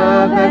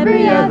above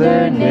every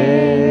other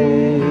name.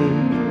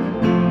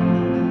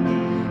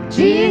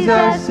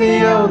 Jesus,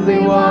 the only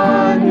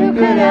one who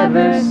could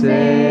ever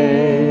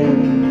save.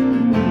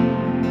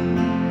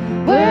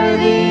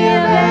 Worthy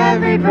of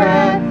every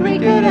breath we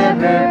could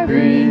ever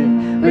breathe.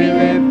 We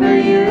live for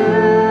you.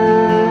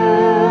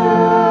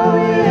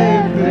 We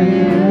live for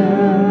you.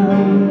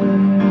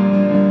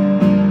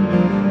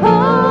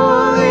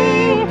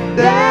 Holy,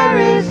 there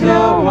is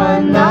no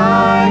one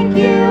like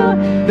you.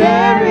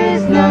 There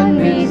is none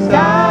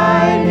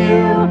beside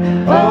you.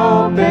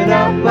 Open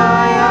up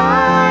my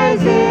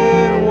eyes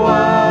in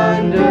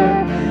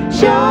wonder.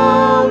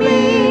 Show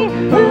me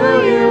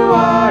who you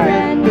are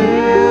and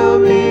fill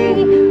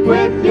me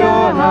with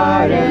your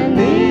heart and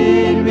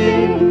lead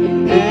me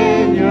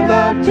in your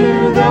love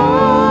to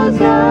those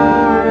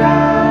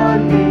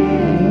around me.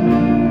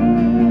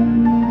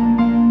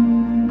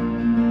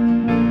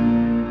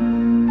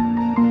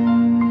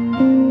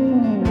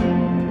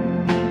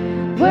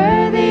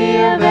 Worthy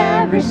of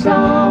every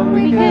song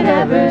we could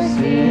ever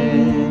sing.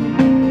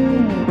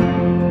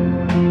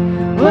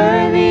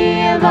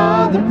 Worthy of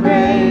all the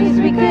praise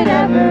we could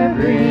ever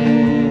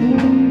bring.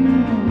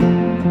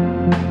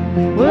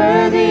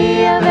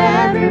 Worthy of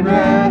every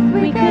breath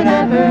we could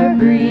ever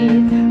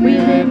breathe. We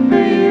live for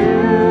you.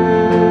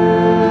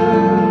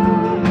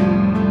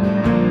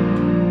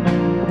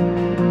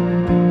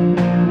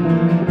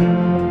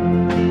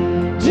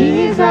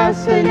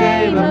 Jesus, the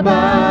name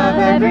above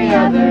every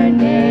other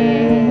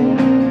name.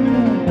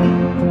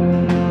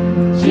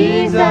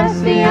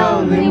 Jesus, the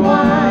only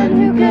one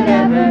who could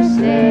ever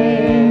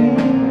save.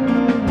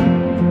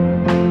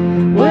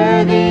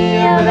 Worthy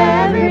of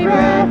every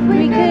breath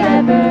we could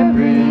ever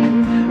breathe.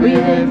 We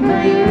live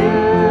for you.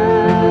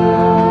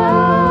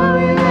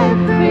 We live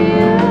for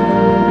you.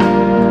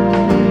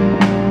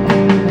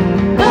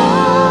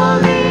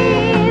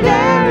 Holy,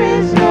 there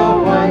is no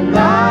one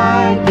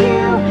like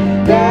you.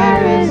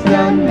 There is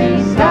none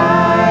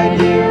beside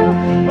you.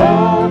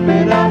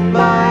 Open up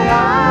my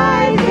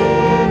eyes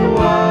in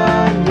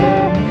wonder.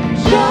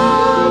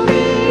 Show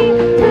me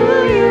who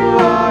you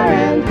are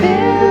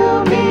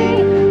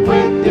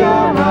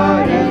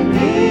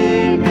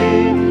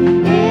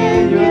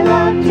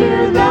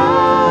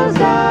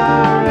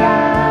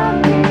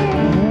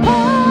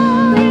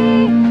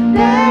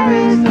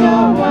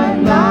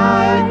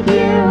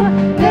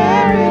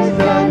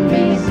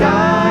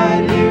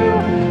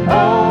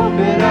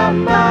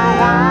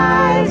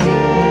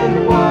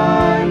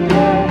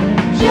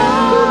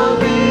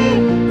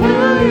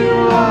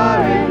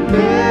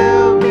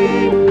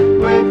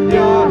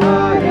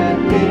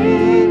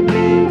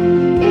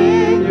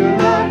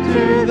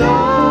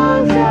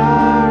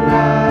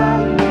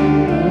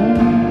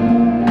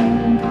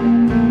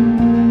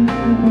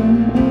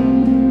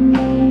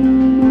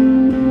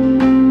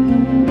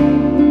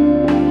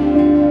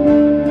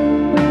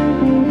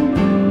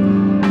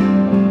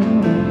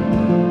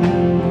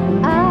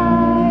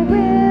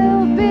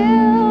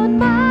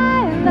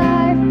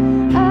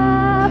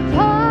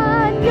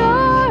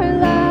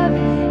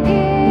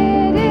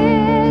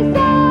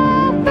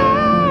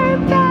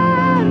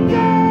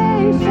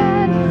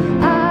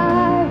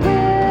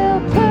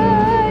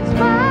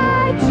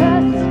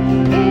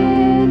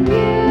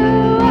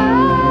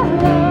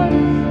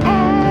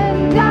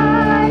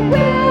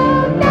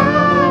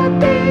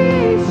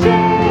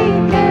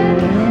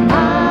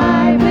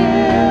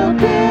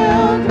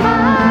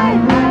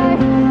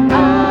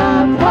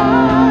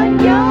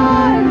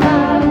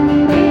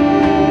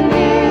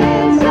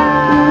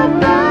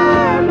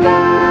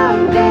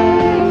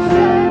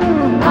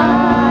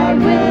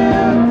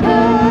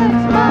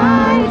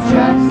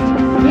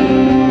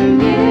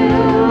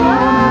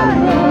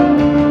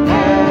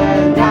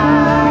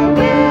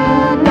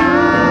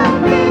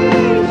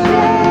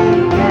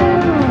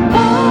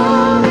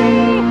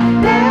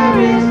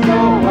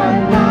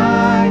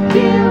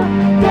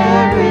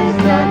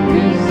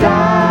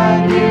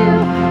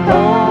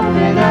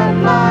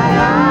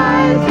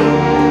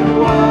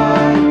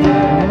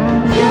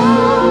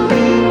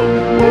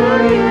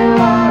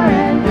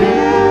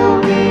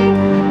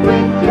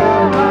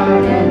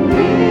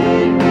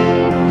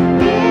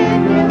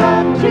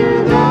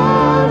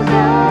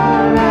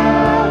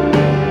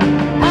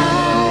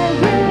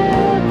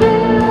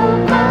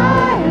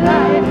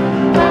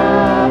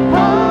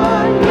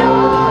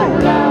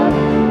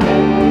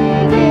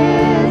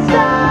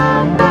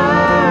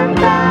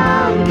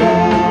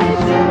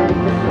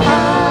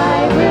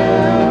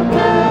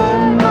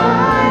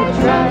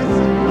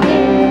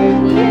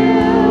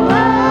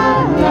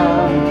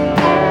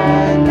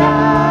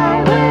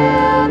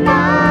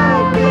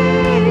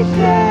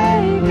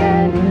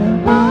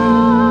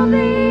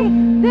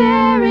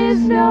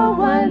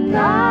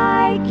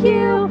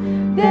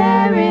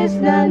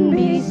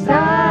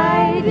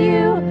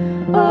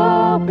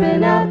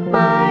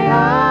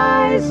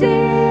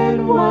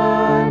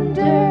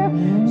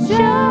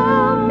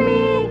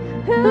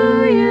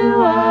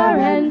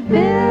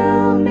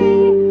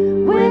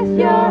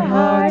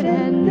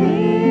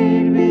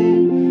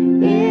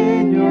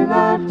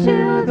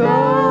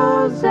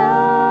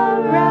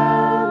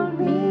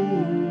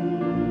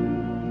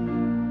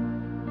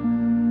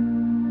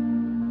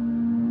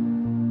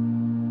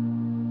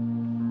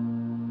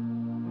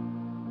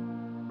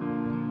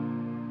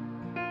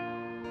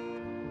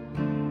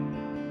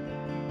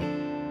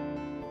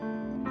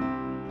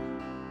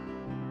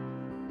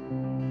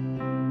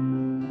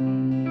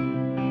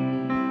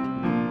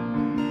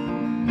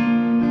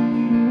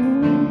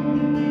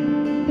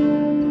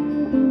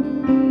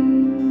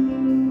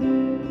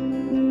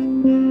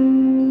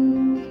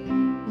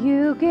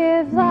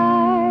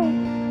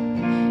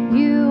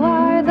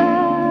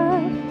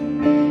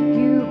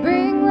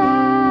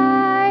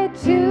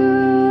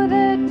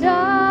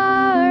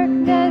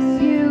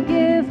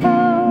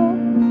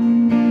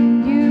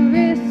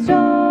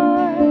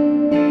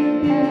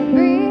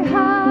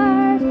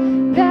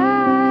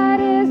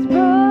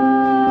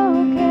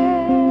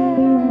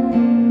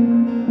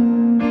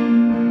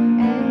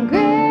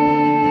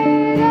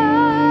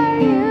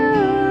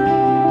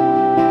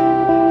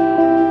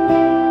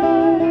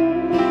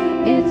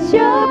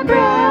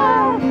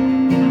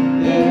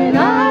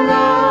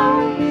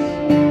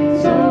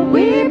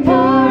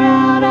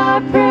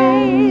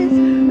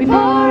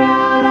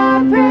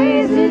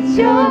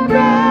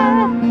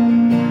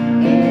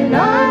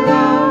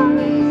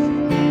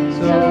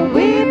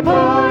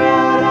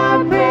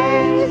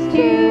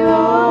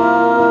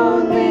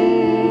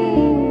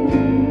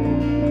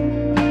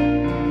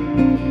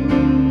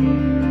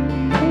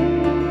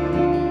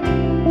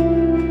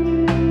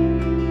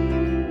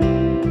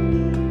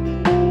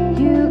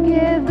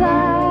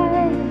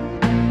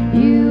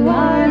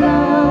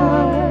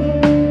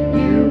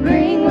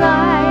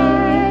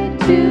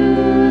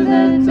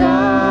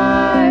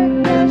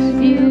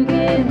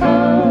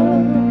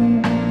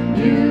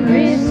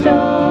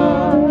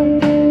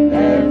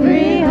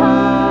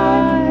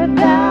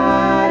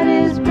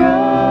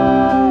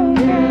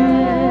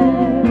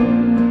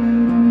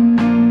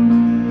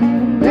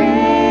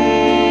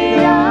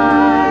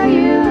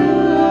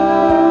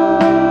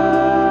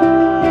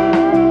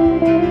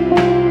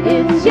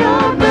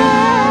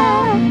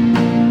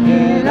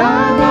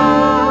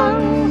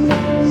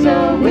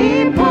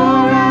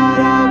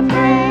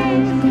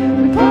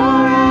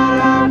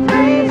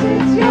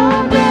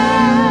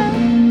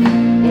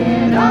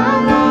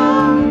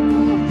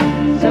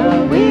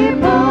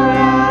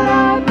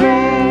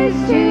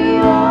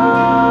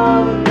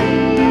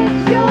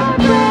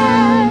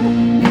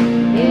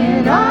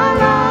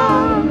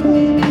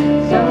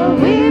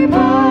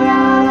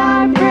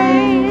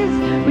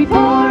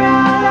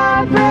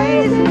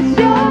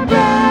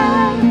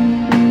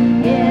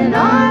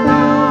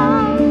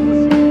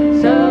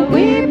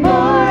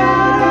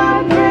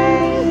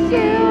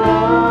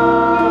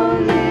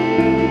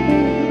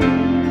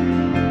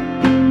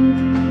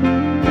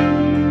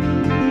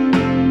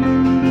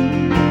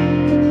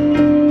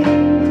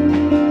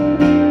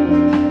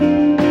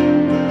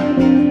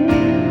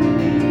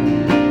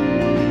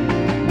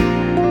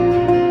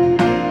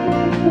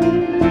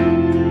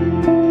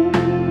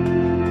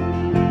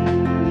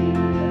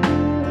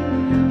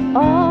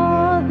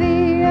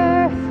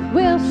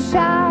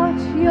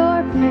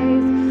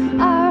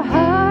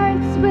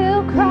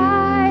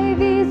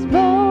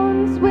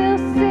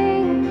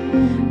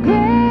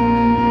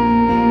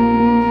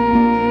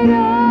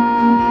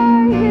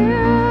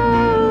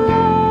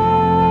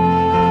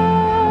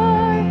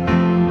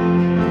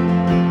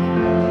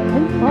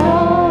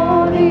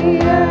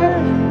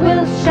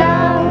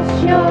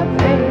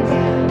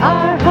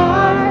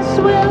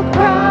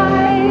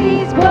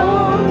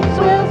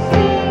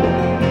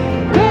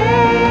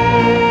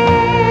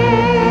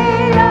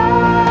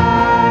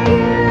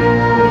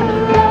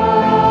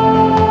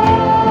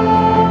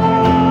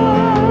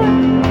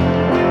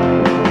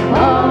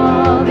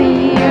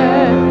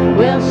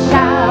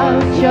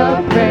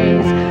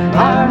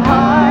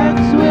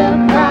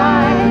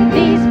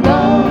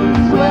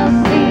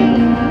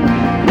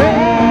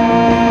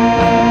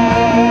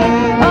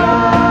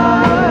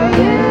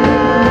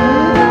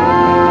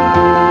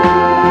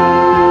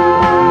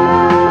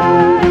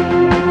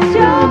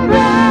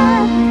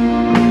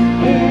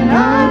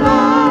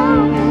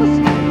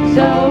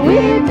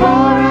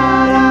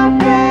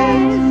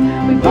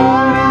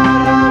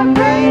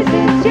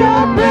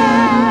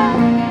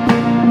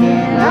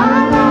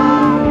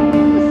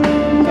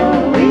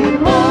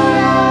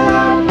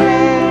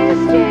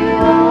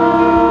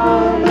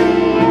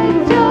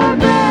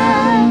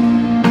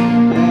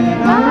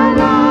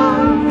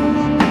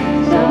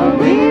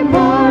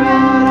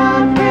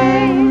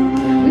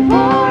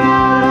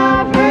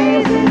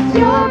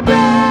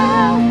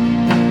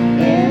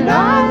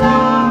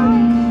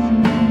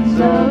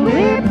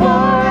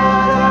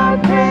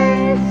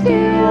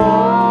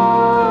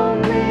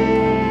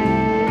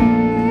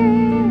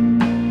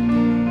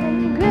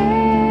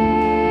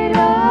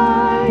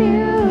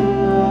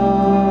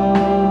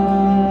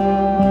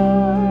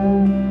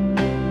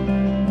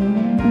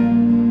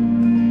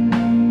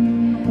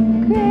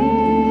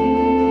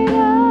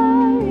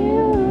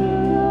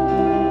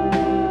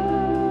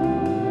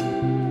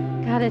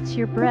it's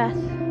your breath.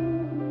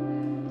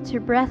 It's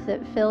your breath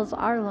that fills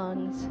our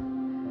lungs.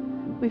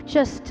 We've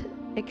just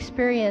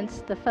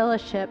experienced the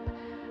fellowship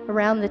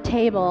around the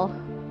table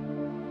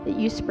that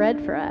you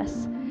spread for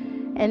us.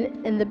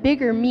 And the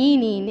bigger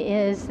meaning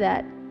is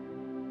that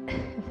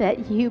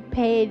you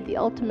paid the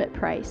ultimate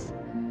price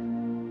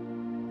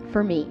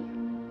for me,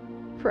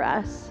 for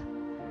us.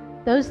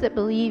 Those that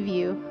believe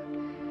you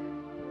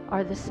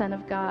are the Son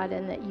of God,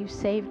 and that you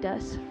saved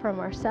us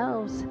from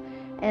ourselves.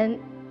 And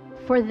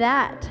for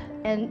that,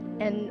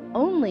 and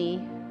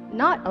only,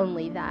 not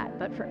only that,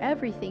 but for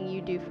everything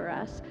you do for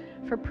us,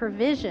 for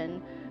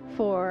provision,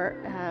 for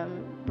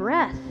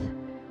breath,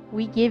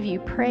 we give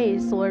you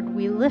praise, Lord.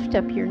 We lift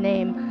up your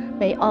name.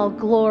 May all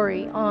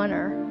glory,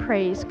 honor,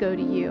 praise go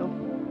to you.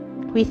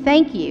 We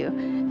thank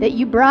you that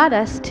you brought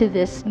us to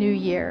this new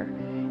year,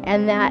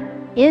 and that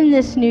in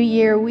this new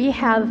year we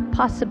have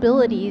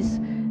possibilities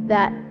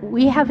that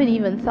we haven't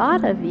even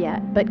thought of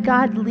yet. But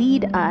God,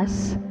 lead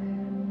us.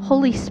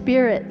 Holy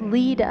Spirit,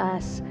 lead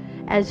us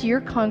as your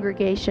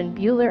congregation,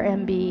 Bueller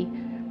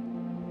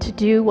MB, to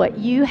do what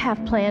you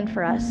have planned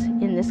for us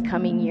in this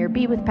coming year.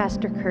 Be with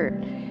Pastor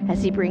Kurt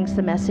as he brings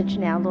the message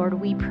now. Lord,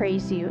 we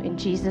praise you in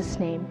Jesus'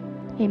 name.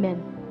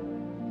 Amen.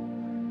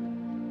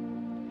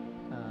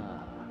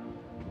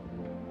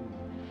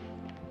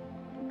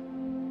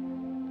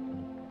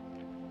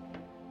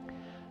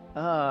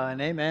 And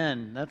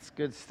amen. That's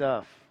good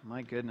stuff.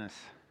 My goodness.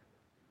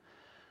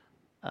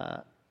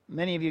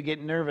 Many of you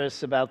get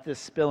nervous about this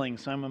spilling,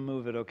 so I'm going to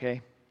move it,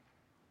 okay?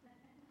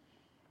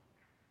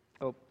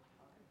 Oh,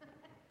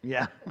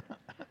 yeah.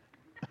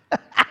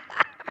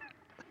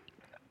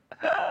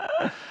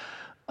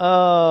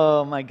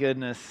 Oh, my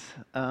goodness.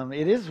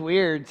 It is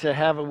weird to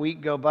have a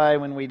week go by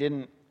when we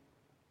didn't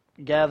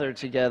gather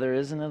together,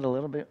 isn't it? A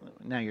little bit.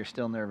 Now you're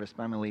still nervous,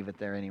 but I'm going to leave it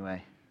there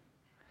anyway.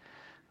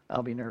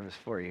 I'll be nervous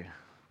for you.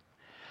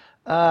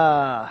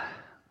 Yeah,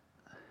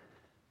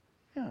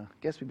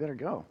 guess we better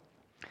go.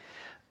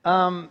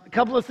 A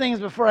couple of things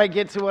before I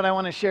get to what I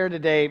want to share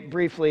today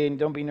briefly, and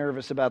don't be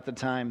nervous about the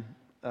time.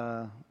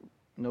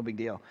 No big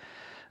deal.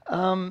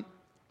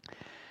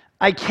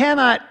 I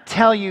cannot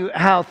tell you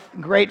how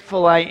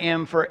grateful I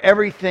am for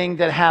everything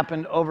that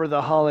happened over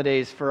the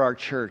holidays for our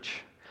church.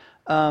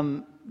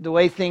 The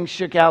way things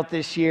shook out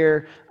this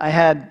year,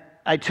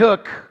 I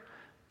took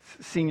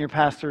senior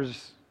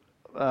pastor's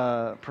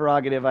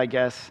prerogative, I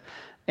guess,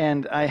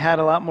 and I had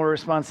a lot more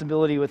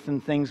responsibility with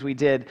the things we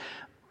did.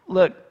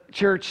 Look,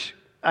 church,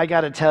 I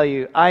got to tell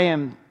you, I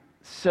am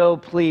so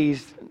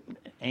pleased.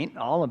 Ain't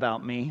all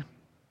about me.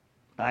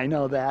 I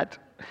know that.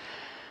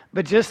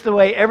 But just the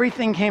way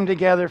everything came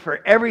together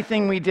for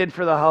everything we did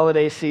for the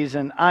holiday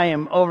season, I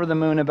am over the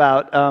moon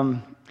about.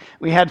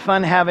 We had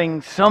fun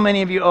having so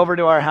many of you over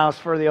to our house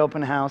for the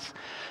open house.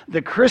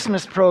 The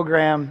Christmas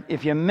program,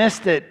 if you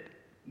missed it,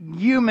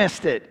 you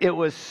missed it. It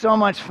was so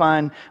much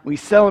fun. We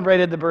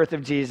celebrated the birth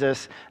of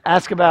Jesus.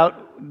 Ask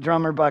about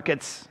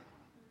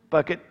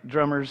bucket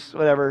drummers,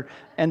 whatever,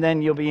 and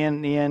then you'll be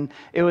in the end.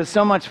 It was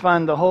so much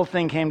fun. The whole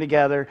thing came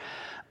together.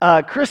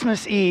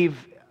 Christmas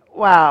Eve,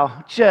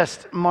 wow,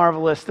 just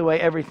marvelous the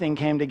way everything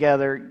came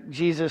together.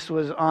 Jesus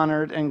was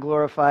honored and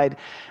glorified.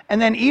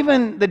 And then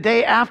even the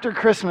day after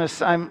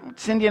Christmas,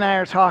 Cindy and I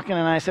are talking,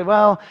 and I said,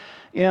 well,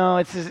 you know,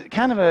 it's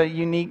kind of a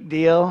unique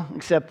deal,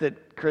 except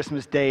that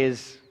Christmas Day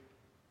is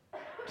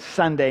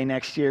Sunday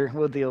next year.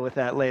 We'll deal with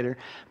that later.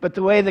 But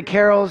the way the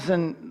carols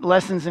and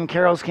lessons and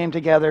carols came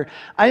together,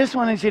 I just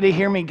wanted you to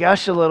hear me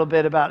gush a little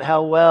bit about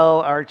how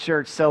well our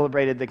church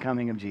celebrated the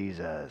coming of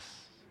Jesus.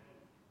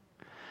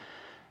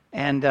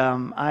 And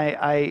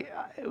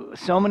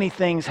so many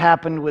things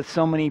happened with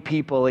so many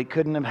people. It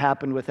couldn't have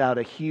happened without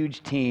a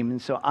huge team.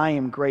 And so I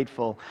am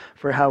grateful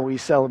for how we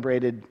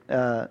celebrated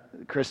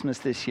Christmas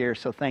this year.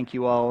 So thank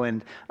you all,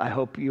 and I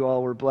hope you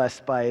all were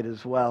blessed by it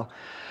as well.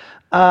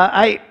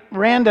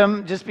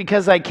 Random, just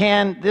because I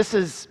can, this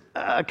is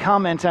a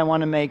comment I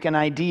want to make, an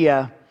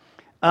idea.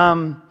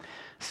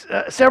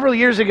 Several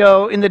years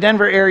ago in the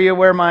Denver area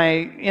where my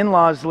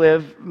in-laws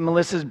live,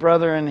 Melissa's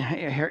brother and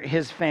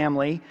his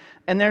family,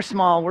 and they're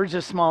small, we're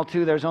just small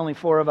too, there's only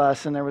 4 of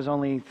us and there was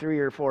only 3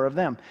 or 4 of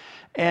them.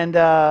 And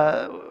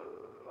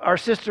our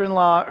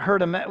sister-in-law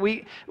heard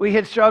we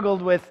had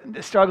struggled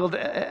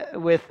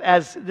with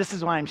as this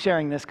is why I'm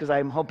sharing this, because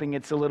I'm hoping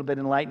it's a little bit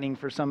enlightening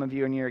for some of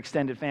you and your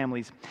extended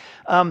families.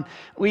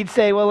 We'd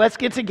say, well, let's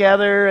get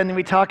together, and then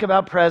we talk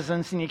about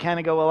presents, and you kind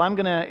of go, well, I'm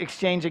going to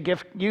exchange a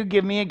gift. You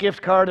give me a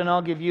gift card, and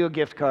I'll give you a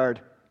gift card.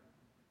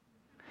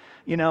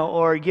 You know,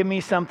 or give me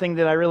something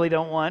that I really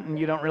don't want and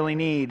you don't really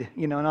need,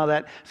 you know, and all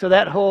that. So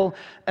that whole,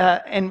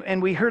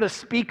 and we heard a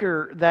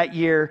speaker that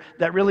year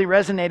that really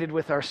resonated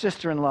with our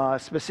sister-in-law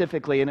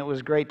specifically, and it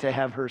was great to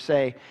have her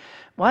say,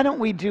 why don't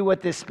we do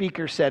what this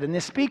speaker said? And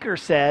this speaker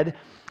said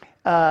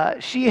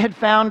she had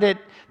found it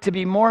to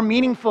be more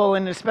meaningful,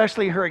 and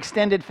especially her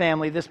extended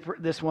family.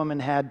 This woman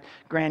had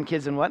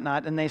grandkids and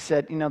whatnot, and they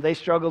said, you know, they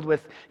struggled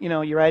with, you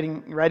know, you're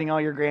writing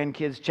all your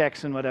grandkids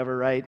checks and whatever,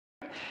 right?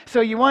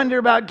 So you wonder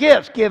about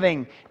gift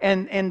giving.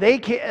 And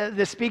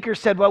the speaker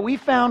said, what we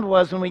found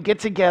was when we get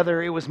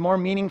together, it was more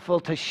meaningful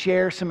to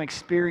share some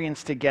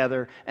experience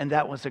together, and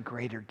that was a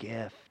greater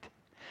gift.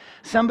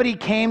 Somebody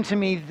came to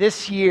me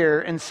this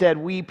year and said,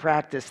 we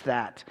practiced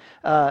that,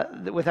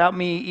 without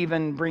me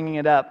even bringing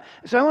it up.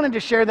 So I wanted to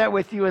share that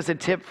with you as a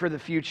tip for the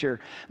future,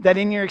 that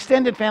in your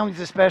extended families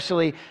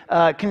especially,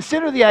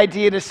 consider the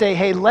idea to say,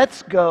 hey,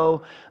 let's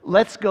go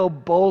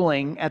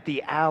bowling at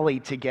the alley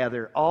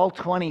together, all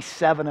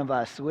 27 of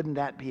us. Wouldn't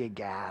that be a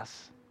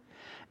gas?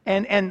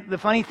 And the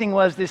funny thing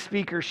was, this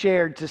speaker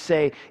shared to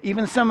say,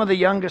 even some of the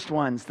youngest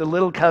ones, the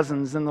little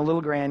cousins and the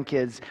little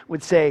grandkids,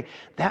 would say,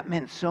 that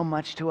meant so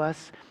much to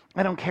us.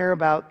 I don't care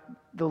about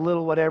the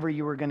little whatever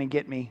you were going to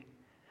get me.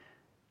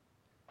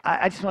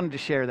 I just wanted to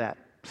share that.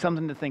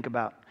 Something to think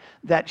about.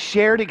 That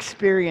shared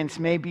experience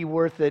may be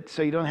worth it,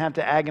 so you don't have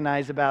to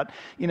agonize about,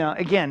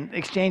 again,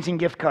 exchanging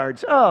gift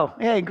cards. Oh,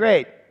 hey,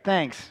 great,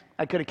 thanks.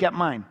 I could have kept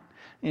mine.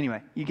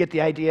 Anyway, you get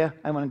the idea?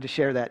 I wanted to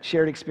share that.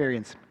 Shared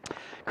experience.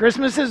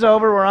 Christmas is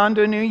over. We're on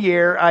to a new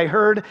year. I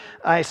read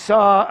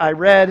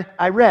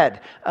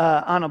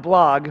on a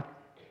blog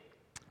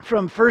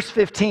from First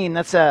 15.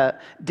 That's a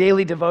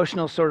daily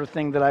devotional sort of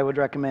thing that I would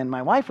recommend.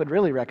 My wife would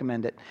really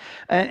recommend it.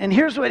 And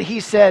here's what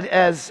he said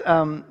as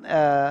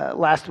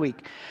last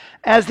week.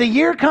 As the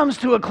year comes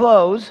to a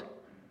close,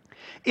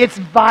 it's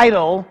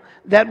vital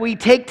that we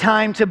take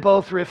time to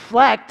both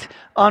reflect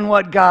on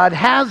what God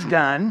has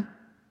done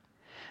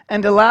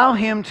and allow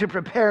Him to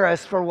prepare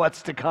us for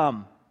what's to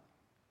come.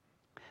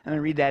 I'm going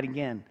to read that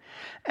again.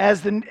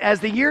 As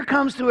the year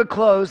comes to a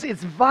close,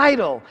 it's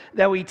vital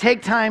that we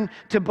take time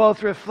to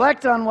both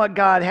reflect on what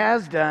God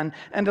has done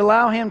and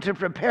allow Him to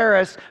prepare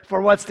us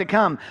for what's to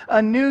come.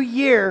 A new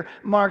year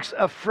marks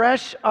a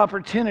fresh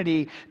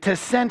opportunity to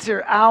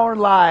center our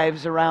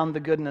lives around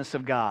the goodness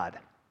of God.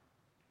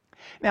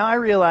 Now, I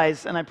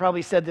realize, and I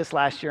probably said this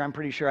last year, I'm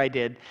pretty sure I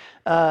did,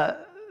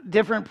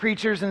 different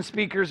preachers and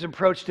speakers'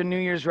 approach to New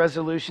Year's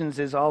resolutions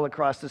is all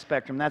across the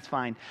spectrum. That's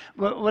fine.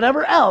 But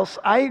whatever else,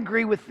 I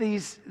agree with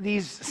these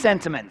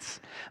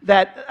sentiments.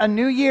 That a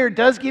new year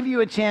does give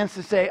you a chance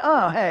to say,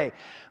 oh, hey,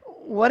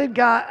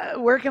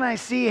 where can I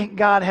see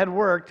God had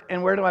worked,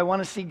 and where do I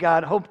want to see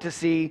God, hope to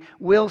see,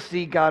 will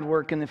see God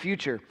work in the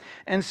future?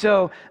 And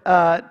so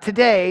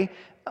today,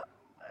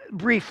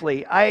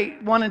 briefly, I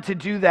wanted to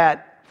do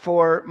that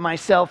for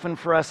myself and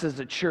for us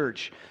as a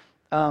church.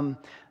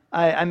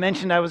 I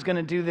mentioned I was going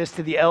to do this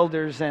to the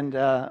elders, and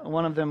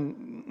one of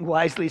them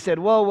wisely said,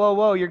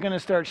 whoa, you're going to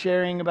start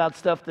sharing about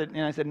stuff that,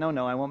 and I said, no,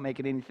 I won't make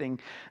it anything,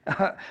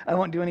 I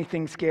won't do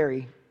anything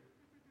scary.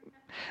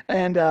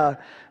 And but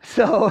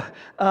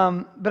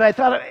I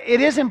thought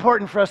it is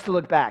important for us to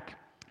look back.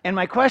 And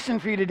my question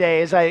for you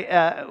today is,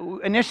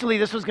 initially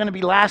this was going to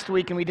be last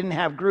week and we didn't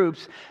have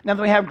groups. Now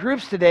that we have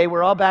groups today,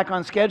 we're all back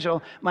on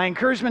schedule. My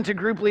encouragement to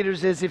group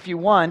leaders is, if you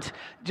want,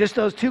 just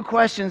those two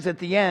questions at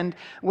the end.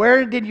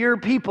 Where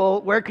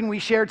can we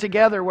share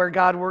together where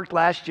God worked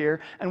last year?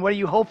 And what are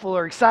you hopeful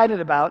or excited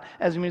about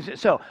as we move?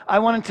 So I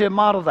wanted to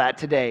model that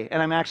today. And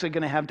I'm actually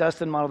going to have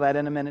Dustin model that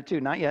in a minute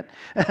too. Not yet.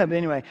 But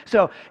anyway,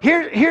 so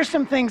here's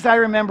some things I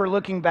remember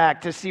looking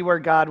back to see where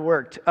God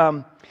worked.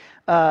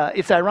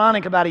 It's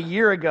ironic, about a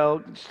year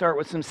ago, start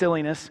with some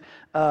silliness,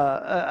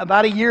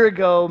 about a year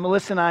ago,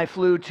 Melissa and I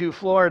flew to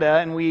Florida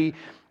and we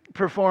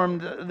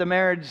performed the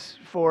marriage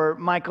for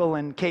Michael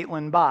and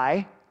Caitlin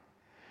Bai.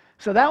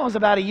 So that was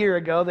about a year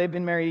ago. They've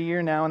been married a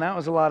year now, and that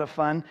was a lot of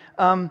fun.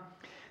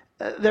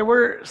 There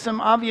were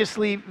some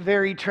obviously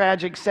very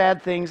tragic,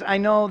 sad things. I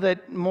know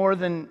that more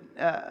than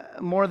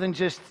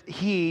just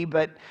he,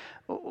 but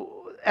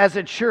as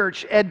a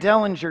church, Ed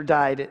Dellinger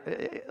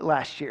died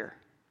last year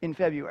in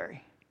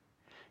February.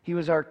 He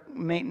was our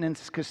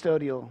maintenance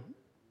custodial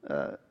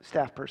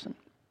staff person.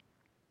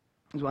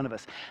 He was one of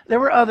us. There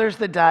were others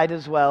that died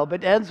as well,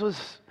 but Ed's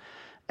was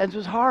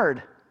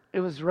hard. It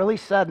was really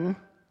sudden,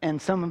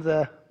 and some of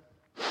the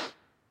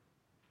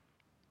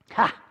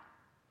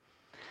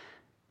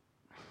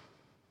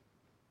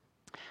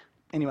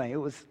Anyway, it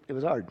was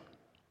hard.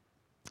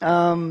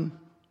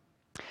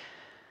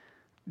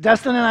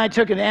 Dustin and I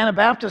took an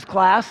Anabaptist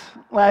class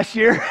last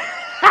year.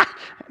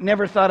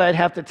 Never thought I'd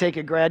have to take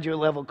a graduate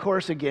level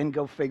course again,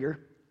 go figure.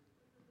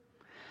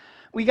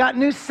 We got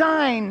new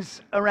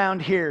signs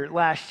around here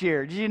last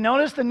year. Did you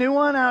notice the new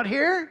one out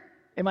here?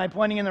 Am I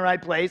pointing in the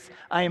right place?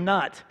 I am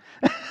not.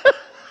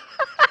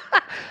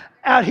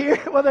 Out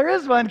here, well, there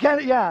is one, kind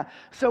of, yeah.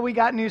 So we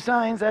got new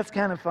signs, that's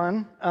kind of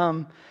fun.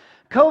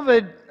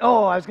 COVID,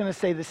 I was going to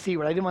say the C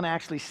word. I didn't want to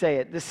actually say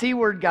it. The C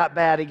word got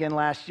bad again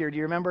last year. Do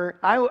you remember?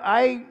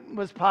 I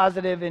was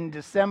positive in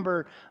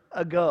December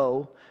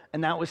ago,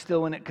 and that was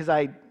still in it because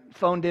I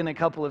phoned in a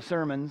couple of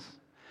sermons.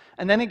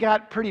 And then it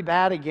got pretty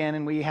bad again,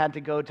 and we had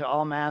to go to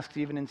all masks,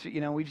 even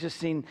in, we've just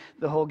seen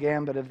the whole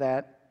gambit of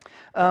that.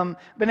 But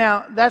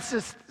now, that's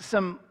just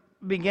some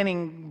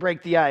beginning,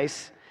 break the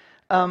ice.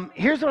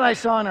 Here's what I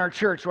saw in our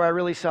church where I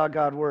really saw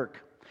God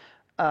work.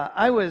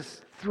 I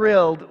was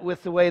thrilled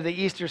with the way the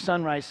Easter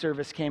sunrise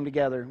service came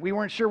together. We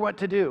weren't sure what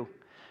to do.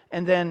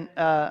 And then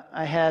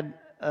I had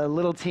a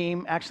little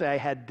team. Actually, I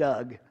had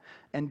Doug,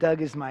 and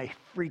Doug is my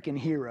freaking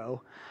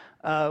hero.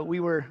 I'm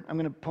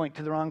going to point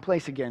to the wrong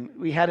place again.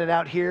 We had it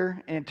out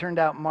here, and it turned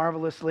out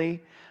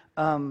marvelously.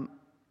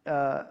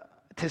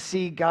 To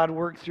see God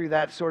work through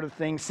that sort of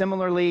thing.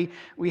 Similarly,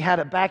 we had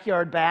a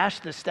backyard bash.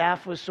 The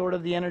staff was sort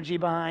of the energy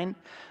behind.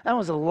 That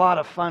was a lot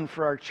of fun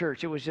for our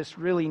church. It was just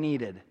really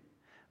needed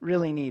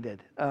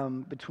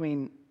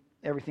between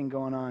everything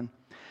going on.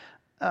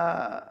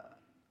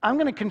 I'm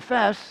going to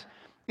confess,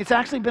 it's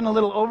actually been a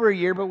little over a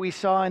year, but we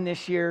saw in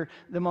this year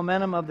the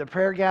momentum of the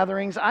prayer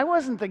gatherings. I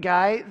wasn't the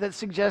guy that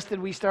suggested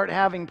we start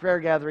having prayer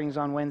gatherings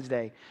on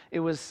Wednesday.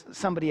 It was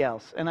somebody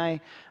else. And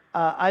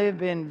I have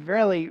been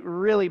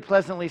really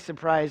pleasantly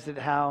surprised at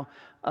how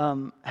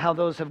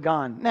those have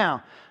gone.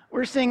 Now,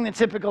 we're seeing the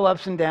typical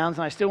ups and downs,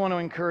 and I still want to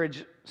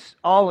encourage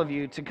all of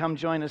you to come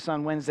join us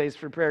on Wednesdays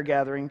for prayer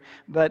gathering.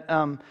 But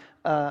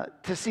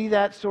to see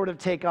that sort of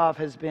take off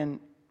has been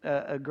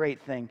a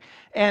great thing.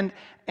 And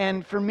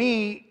for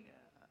me,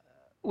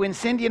 when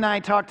Cindy and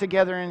I talked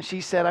together and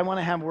she said, I want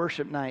to have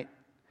worship night,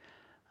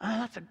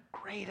 that's a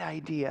great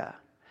idea.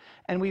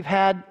 And we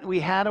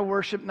had a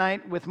worship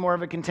night with more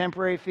of a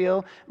contemporary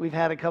feel. We've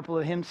had a couple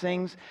of hymn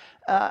sings.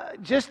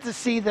 Just to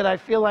see that I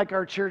feel like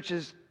our church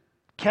is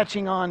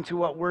catching on to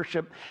what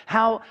worship,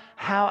 how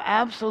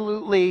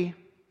absolutely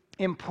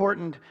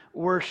important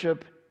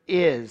worship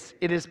is.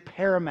 It is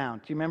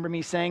paramount. Do you remember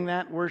me saying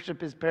that?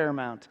 Worship is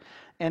paramount.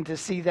 And to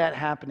see that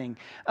happening.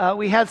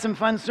 We had some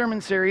fun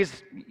sermon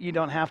series. You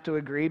don't have to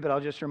agree, but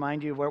I'll just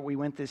remind you of where we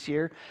went this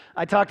year.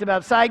 I talked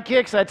about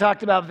sidekicks. I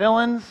talked about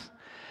villains.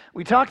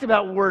 We talked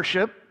about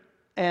worship,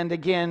 and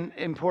again,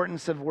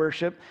 importance of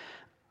worship.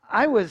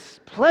 I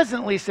was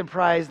pleasantly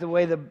surprised the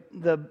way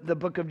the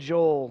book of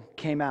Joel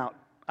came out.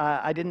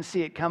 I didn't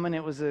see it coming.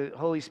 It was a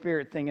Holy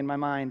Spirit thing in my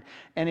mind.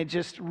 And it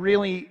just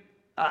really,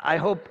 I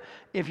hope,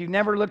 if you've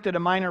never looked at a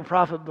minor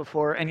prophet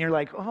before, and you're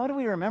like, oh, what do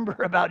we remember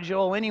about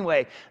Joel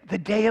anyway? The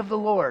day of the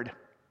Lord.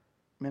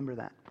 Remember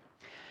that.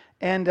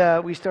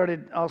 And we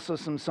started also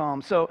some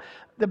Psalms. So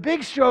the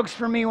big strokes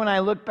for me when I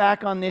look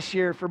back on this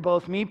year for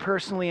both me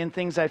personally and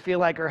things I feel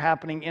like are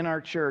happening in our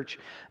church,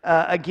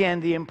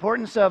 again, the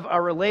importance of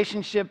our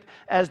relationship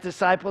as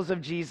disciples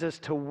of Jesus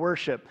to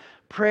worship.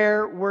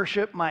 Prayer,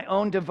 worship, my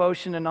own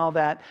devotion and all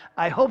that.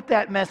 I hope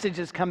that message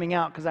is coming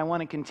out because I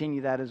want to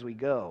continue that as we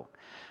go.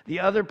 The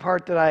other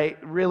part that I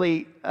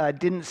really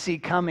didn't see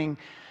coming,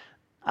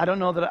 I don't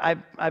know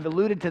that I've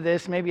alluded to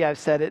this, maybe I've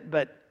said it,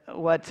 but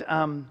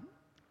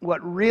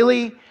what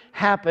really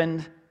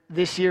happened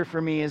this year for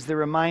me is the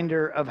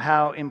reminder of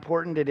how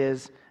important it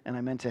is, and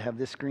I meant to have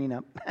this screen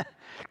up,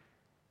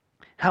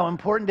 how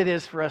important it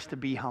is for us to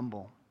be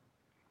humble.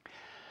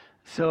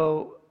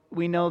 So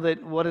we know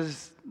that what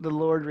does the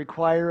Lord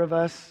require of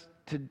us?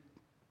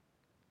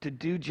 To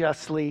do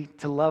justly,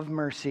 to love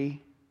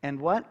mercy, and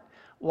what?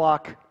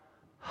 Walk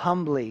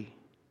humbly.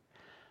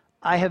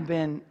 I have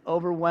been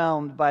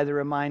overwhelmed by the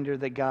reminder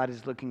that God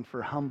is looking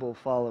for humble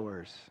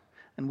followers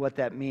and what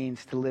that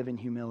means to live in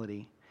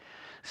humility.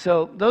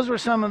 So those were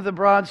some of the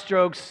broad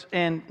strokes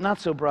and not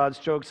so broad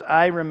strokes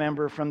I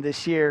remember from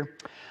this year.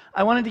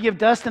 I wanted to give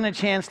Dustin a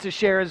chance to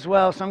share as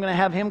well, so I'm going to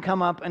have him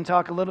come up and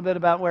talk a little bit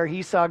about where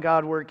he saw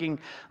God working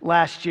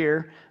last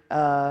year.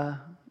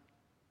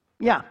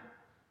 Yeah.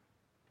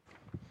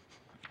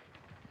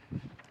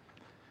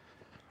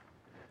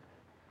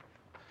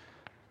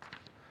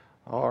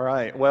 All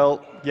right.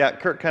 Well, yeah,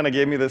 Kurt kind of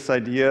gave me this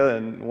idea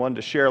and wanted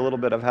to share a little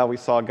bit of how we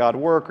saw God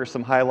work or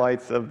some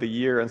highlights of the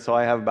year. And so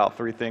I have about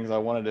 3 things I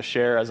wanted to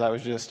share as I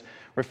was just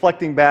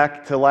reflecting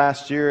back to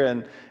last year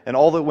and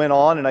all that went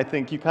on. And I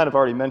think you kind of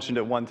already mentioned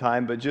it one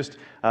time, but just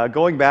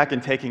going back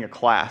and taking a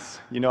class.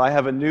 You know, I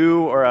have a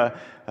new or a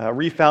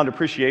refound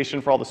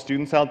appreciation for all the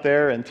students out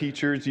there and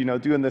teachers, you know,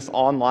 doing this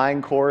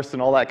online course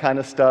and all that kind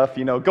of stuff.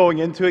 You know, going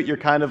into it, you're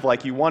kind of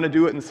like, you want to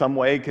do it in some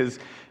way because,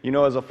 you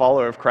know, as a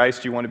follower of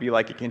Christ, you want to be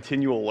like a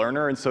continual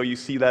learner. And so you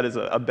see that as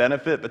a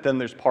benefit, but then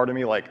there's part of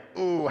me like,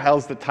 ooh,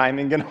 how's the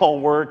timing going to all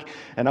work?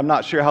 And I'm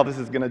not sure how this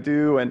is going to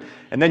do. And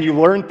then you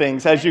learn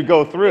things as you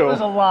go through. It was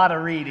a lot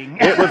of reading.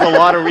 It was a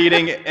lot of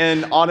reading.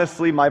 And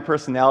honestly, my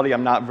personality,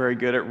 I'm not very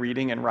good at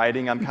reading and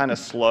writing. I'm kind of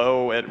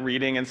slow at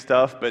reading and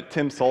stuff. But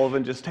Tim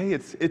Sullivan just, hey,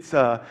 it's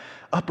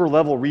upper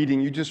level reading.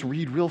 You just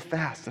read real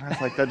fast. And I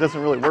was like, that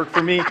doesn't really work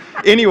for me.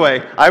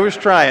 Anyway, I was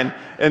trying.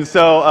 And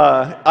so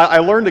I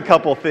learned a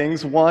couple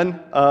things. One,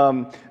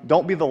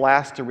 don't be the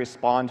last to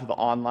respond to the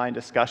online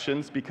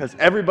discussions because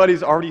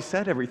everybody's already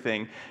said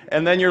everything.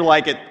 And then you're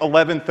like at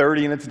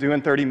 11:30 and it's due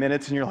in 30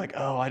 minutes and you're like,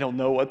 oh, I don't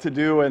know what to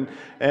do. And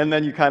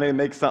then you kind of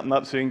make something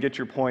up so you can get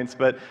your points.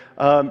 But,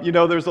 you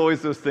know, there's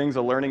always those things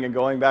of learning and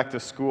going back to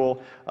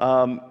school.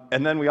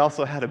 And then we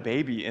also had a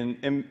baby.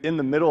 In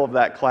the middle of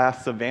that class,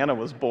 class, Savannah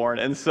was born.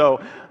 And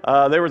so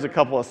there was a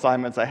couple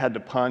assignments I had to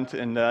punt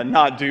and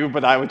not do,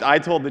 but I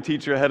told the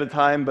teacher ahead of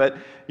time. But,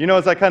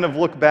 as I kind of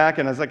look back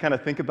and as I kind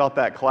of think about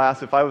that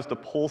class, if I was to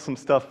pull some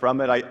stuff from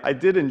it, I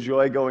did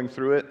enjoy going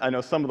through it. I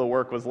know some of the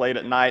work was late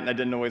at night, and I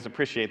didn't always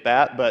appreciate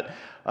that. But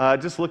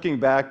just looking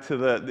back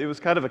to it was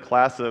kind of a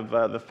class of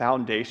the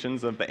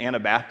foundations of the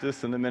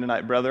Anabaptists and the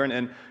Mennonite Brethren.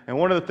 And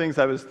one of the things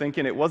I was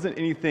thinking, it wasn't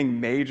anything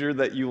major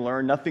that you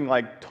learned, nothing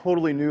like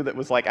totally new that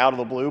was like out of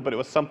the blue, but it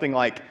was something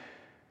like,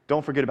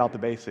 don't forget about the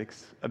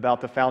basics,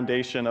 about the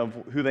foundation of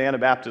who the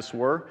Anabaptists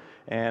were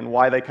and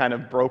why they kind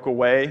of broke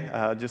away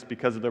just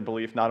because of their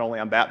belief not only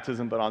on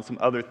baptism but on some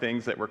other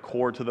things that were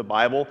core to the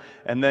Bible.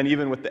 And then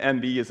even with the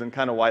MBs and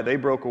kind of why they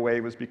broke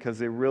away was because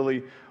they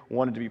really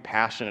wanted to be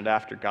passionate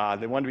after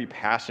God. They wanted to be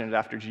passionate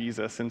after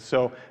Jesus. And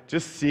so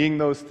just seeing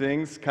those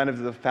things kind of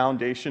the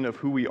foundation of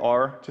who we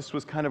are just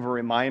was kind of a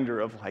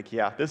reminder of like,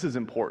 yeah, this is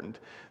important.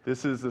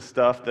 This is the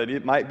stuff that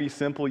it might be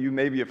simple. You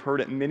maybe have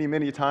heard it many,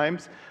 many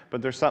times, but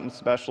there's something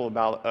special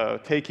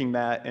about taking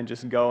that and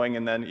just going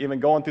and then even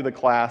going through the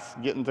class,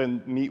 getting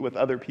to meet with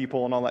other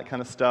people and all that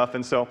kind of stuff.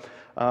 And so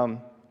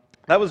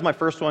that was my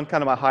first one,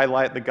 kind of my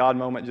highlight, the God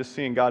moment, just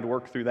seeing God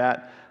work through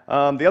that.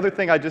 The other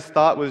thing I just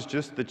thought was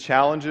just the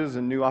challenges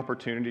and new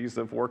opportunities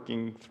of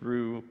working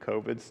through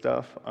COVID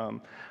stuff.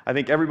 I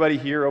think everybody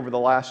here over the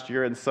last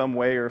year in some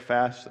way or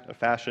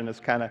fashion has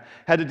kind of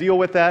had to deal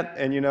with that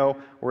and,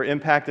 we're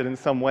impacted in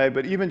some way,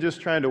 but even just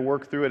trying to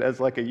work through it as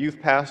like a youth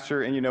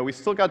pastor and, we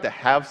still got to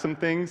have some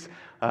things.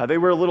 They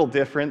were a little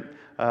different.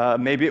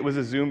 Maybe it was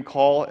a Zoom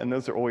call, and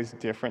those are always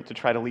different to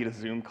try to lead a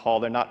Zoom call.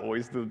 They're not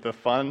always the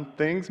fun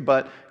things,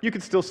 but you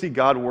could still see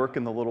God work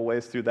in the little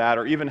ways through that,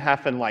 or even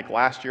having like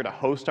last year to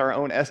host our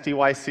own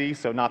SDYC,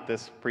 so not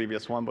this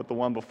previous one, but the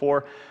one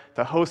before,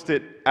 to host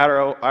it at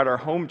our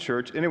home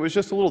church, and it was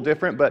just a little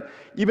different, but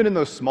even in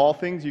those small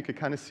things, you could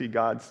kind of see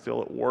God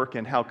still at work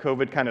and how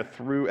COVID kind of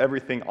threw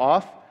everything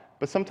off,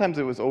 but sometimes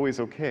it was always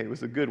okay. It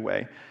was a good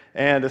way.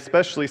 And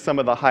especially some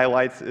of the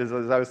highlights is,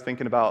 as I was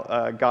thinking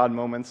about God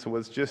moments,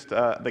 was just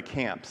the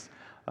camps.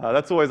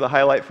 That's always a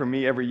highlight for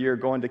me every year,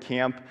 going to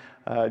camp.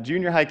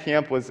 Junior high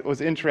camp was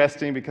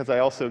interesting because I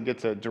also get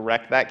to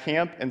direct that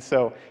camp. And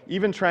so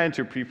even trying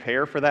to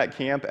prepare for that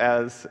camp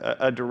as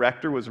a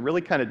director was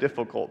really kind of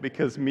difficult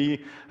because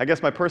I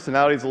guess my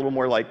personality is a little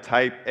more like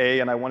type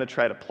A, and I want to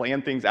try to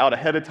plan things out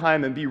ahead of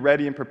time and be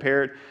ready and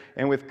prepared.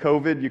 And with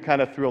COVID, you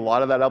kind of threw a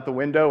lot of that out the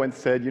window and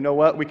said, you know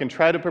what, we can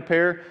try to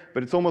prepare,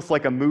 but it's almost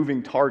like a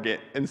moving target.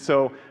 And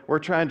so we're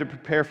trying to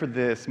prepare for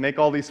this, make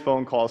all these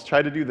phone calls,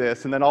 try to do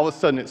this, and then all of a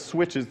sudden it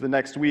switches the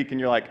next week and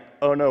you're like,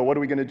 oh no, what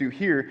are we going to do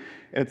here?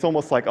 And it's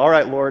almost like, all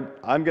right, Lord,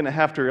 I'm going to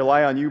have to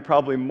rely on you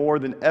probably more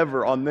than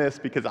ever on this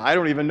because I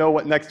don't even know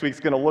what next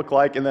week's going to look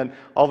like. And then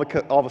all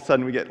of a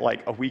sudden we get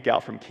like a week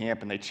out from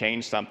camp and they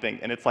change something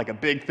and it's like a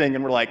big thing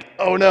and we're like,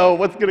 oh no,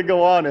 what's going to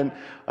go on? And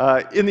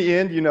in the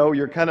end,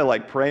 you're kind of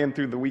like praying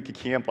through the week of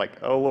camp like,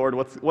 oh Lord,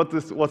 what's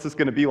this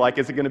going to be like?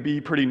 Is it going to be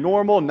pretty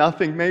normal,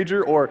 nothing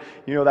major? Or,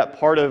 that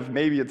part of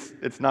maybe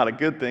it's not a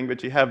good thing,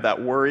 but you have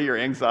that worry or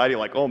anxiety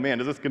like, oh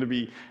man, is there going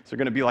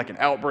to be like an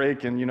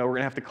outbreak? And, we're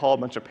going to have to call a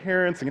bunch of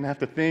parents. We're going to have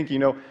to think,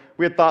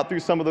 we had thought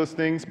through some of those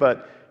things,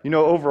 but,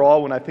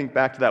 overall, when I think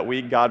back to that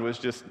week, God was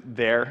just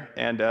there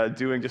and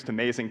doing just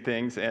amazing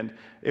things. And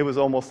it was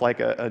almost like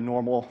a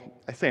normal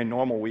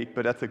week,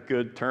 but that's a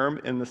good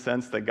term in the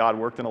sense that God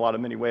worked in a lot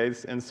of many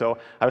ways. And so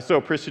I was so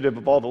appreciative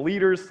of all the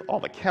leaders, all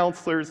the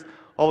counselors,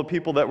 all the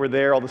people that were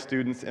there, all the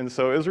students. And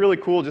so it was really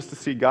cool just to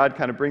see God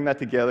kind of bring that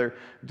together,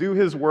 do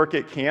his work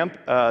at camp,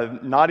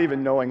 not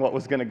even knowing what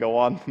was going to go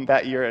on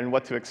that year and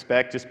what to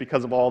expect just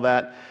because of all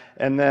that.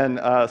 And then,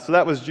 so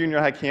that was junior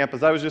high camp.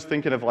 As I was just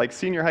thinking of like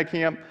senior high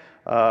camp,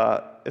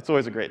 it's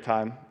always a great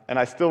time. And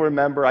I still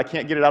remember, I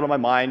can't get it out of my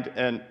mind,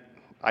 and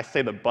I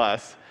say the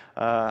bus.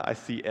 I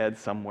see Ed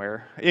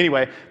somewhere.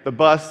 Anyway,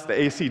 the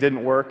AC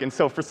didn't work, and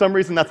so for some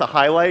reason that's a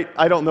highlight.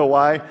 I don't know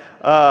why.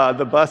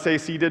 The bus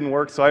AC didn't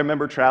work, so I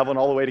remember traveling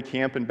all the way to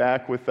camp and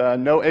back with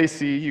no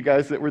AC. You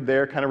guys that were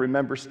there kind of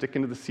remember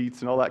sticking to the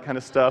seats and all that kind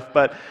of stuff.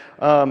 But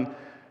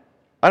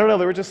I don't know,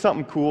 there was just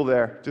something cool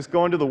there. Just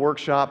going to the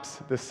workshops,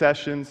 the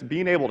sessions,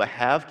 being able to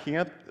have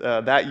camp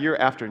that year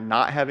after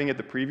not having it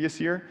the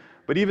previous year.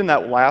 But even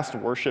that last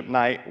worship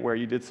night where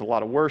you did a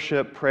lot of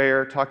worship,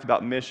 prayer, talked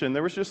about mission,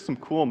 there was just some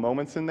cool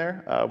moments in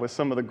there with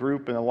some of the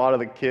group and a lot of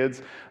the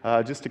kids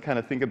just to kind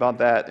of think about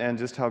that and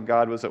just how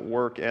God was at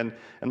work. And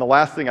the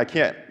last thing, I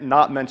can't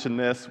not mention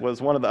this,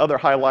 was one of the other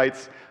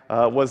highlights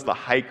was the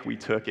hike we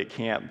took at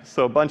camp.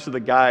 So a bunch of the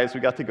guys, we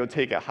got to go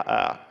take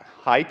a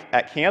hike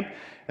at camp.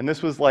 And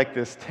this was like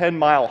this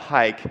 10-mile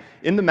hike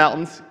in the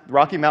mountains,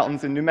 Rocky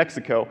Mountains in New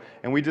Mexico,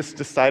 and we just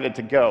decided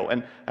to go.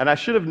 And I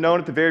should have known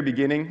at the very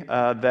beginning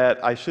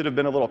that I should have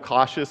been a little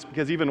cautious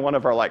because even one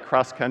of our like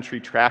cross-country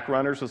track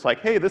runners was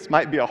like, hey, this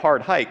might be a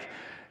hard hike.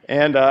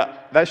 And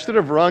that should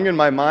have rung in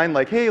my mind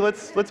like, hey,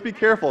 let's be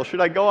careful.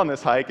 Should I go on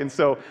this hike? And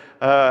so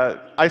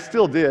I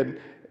still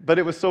did. But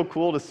it was so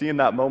cool to see in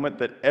that moment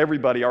that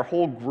everybody, our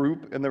whole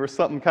group, and there was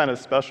something kind of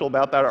special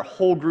about that, our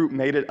whole group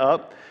made it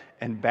up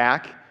and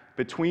back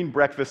between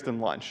breakfast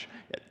and lunch,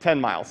 10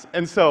 miles.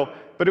 And so,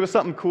 but it was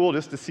something cool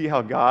just to see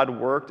how God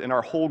worked in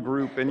our whole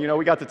group. And,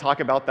 we got to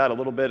talk about that a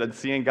little bit and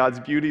seeing God's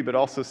beauty, but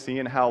also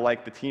seeing how,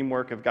 like, the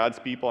teamwork of God's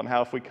people and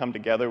how if we come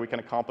together, we can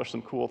accomplish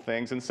some cool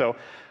things. And so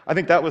I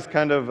think that was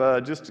kind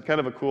of just kind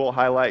of a cool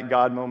highlight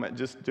God moment,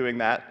 just doing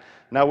that.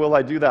 Now, will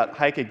I do that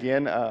hike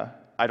again?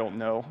 I don't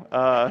know.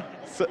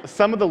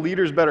 Some of the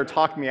leaders better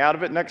talk me out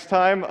of it next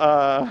time,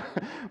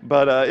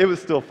 but it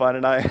was still fun,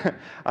 and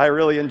I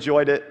really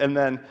enjoyed it. And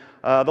then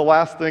the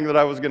last thing that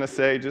I was going to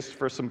say, just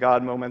for some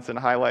God moments and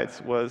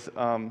highlights, was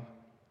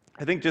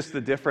I think just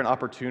the different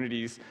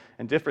opportunities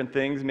and different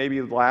things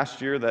maybe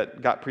last year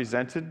that got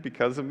presented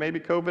because of maybe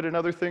COVID and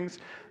other things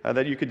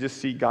that you could just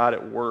see God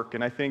at work.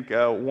 And I think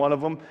one of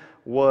them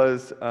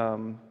was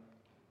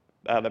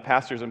the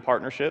Pastors in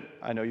Partnership.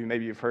 I know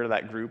you've heard of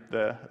that group,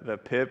 the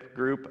PIP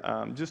group.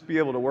 Just be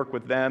able to work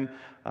with them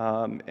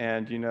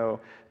and,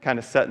 kind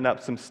of setting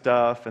up some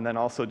stuff and then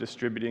also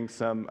distributing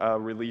some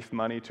relief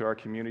money to our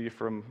community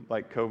from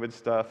like COVID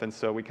stuff. And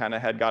so we kind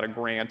of got a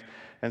grant.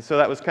 And so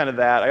that was kind of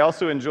that. I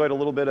also enjoyed a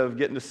little bit of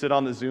getting to sit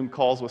on the Zoom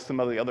calls with some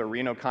of the other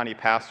Reno County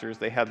pastors.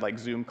 They had like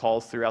Zoom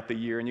calls throughout the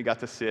year, and you got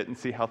to sit and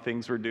see how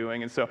things were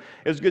doing. And so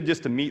it was good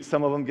just to meet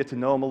some of them, get to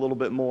know them a little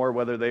bit more,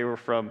 whether they were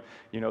from,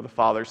 the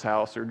Father's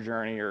House or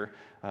Journey or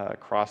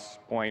Cross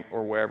Point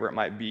or wherever it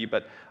might be.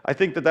 But I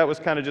think that was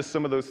kind of just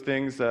some of those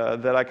things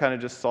that I kind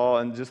of just saw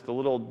in just the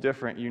little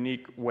different,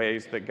 unique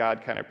ways that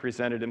God kind of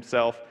presented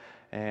himself.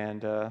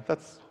 And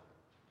that's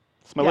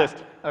my list.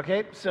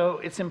 Okay, so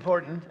it's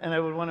important, and I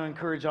would want to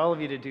encourage all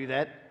of you to do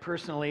that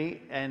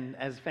personally and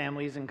as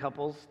families and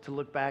couples, to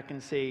look back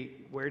and say,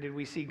 where did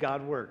we see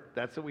God work?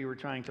 That's what we were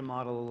trying to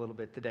model a little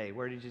bit today.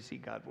 Where did you see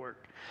God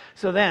work?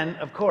 So then,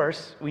 of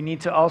course, we need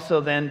to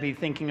also then be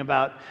thinking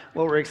about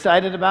what we're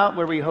excited about,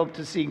 where we hope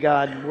to see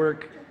God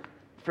work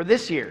for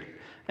this year.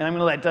 And I'm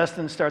going to let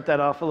Dustin start that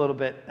off a little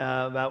bit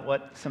about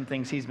what some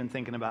things he's been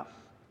thinking about.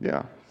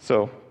 Yeah,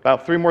 so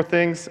about 3 more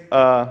things.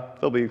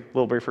 They'll be a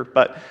little briefer,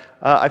 but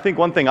I think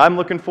one thing I'm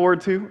looking forward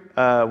to,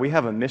 we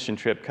have a mission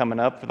trip coming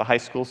up for the high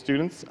school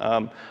students.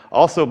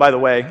 Also, by the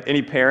way,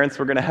 any parents,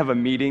 we're going to have a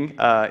meeting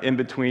in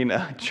between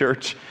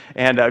church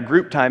and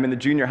group time in the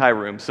junior high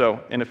room. So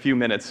in a few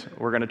minutes,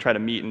 we're going to try to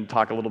meet and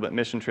talk a little bit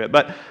mission trip.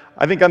 But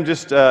I think I'm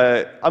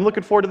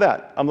looking forward to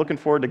that. I'm looking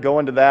forward to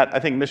going to that. I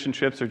think mission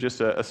trips are just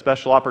a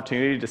special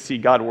opportunity to see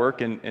God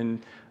work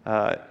in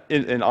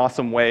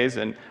awesome ways.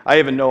 And I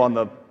even know on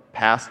the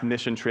past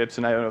mission trips,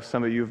 and I don't know if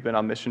some of you have been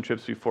on mission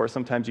trips before,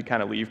 sometimes you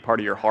kind of leave part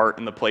of your heart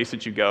in the place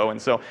that you go.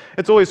 And so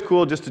it's always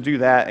cool just to do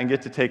that and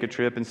get to take a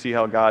trip and see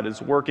how God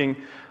is working.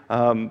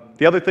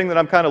 The other thing that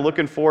I'm kind of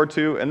looking forward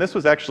to, and this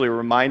was actually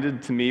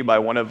reminded to me by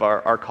one of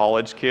our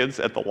college kids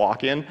at the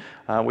walk-in.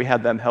 We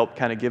had them help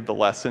kind of give the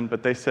lesson,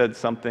 but they said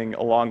something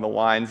along the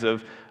lines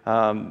of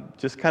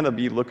just kind of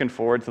be looking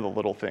forward to the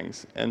little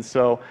things. And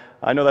so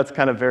I know that's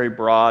kind of very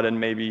broad and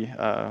maybe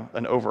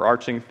an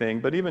overarching thing,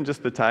 but even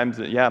just the times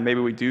that,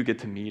 maybe we do get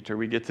to meet or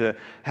we get to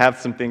have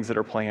some things that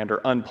are planned or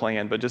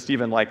unplanned, but just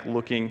even like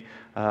looking,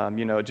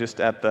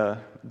 just at the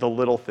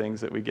little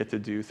things that we get to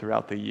do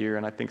throughout the year.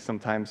 And I think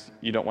sometimes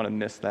you don't want to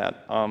miss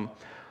that.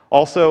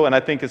 Also, and I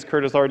think as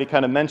Kurt has already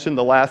kind of mentioned,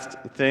 the last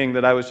thing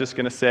that I was just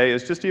going to say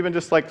is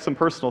just like some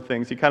personal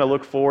things. You kind of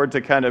look forward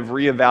to kind of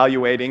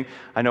reevaluating.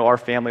 I know our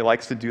family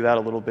likes to do that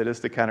a little bit, is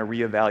to kind of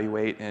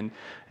reevaluate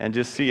and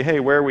just see, hey,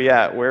 where are we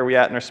at? Where are we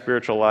at in our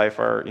spiritual life,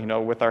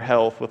 with our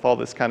health, with all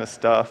this kind of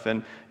stuff,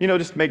 and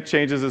just make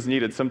changes as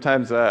needed.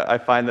 Sometimes I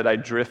find that I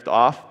drift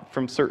off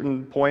from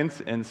certain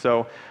points, and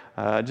so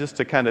just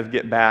to kind of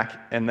get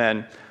back. And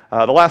then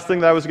the last thing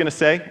that I was going to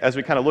say, as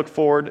we kind of look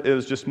forward,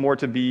 is just more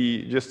to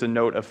be just a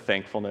note of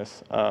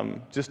thankfulness.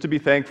 Just to be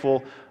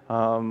thankful,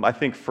 I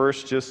think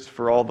first just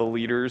for all the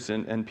leaders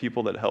and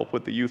people that help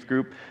with the youth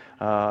group,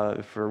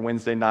 for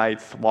Wednesday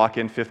nights,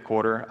 lock-in 5th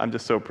quarter. I'm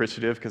just so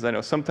appreciative because I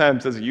know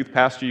sometimes as a youth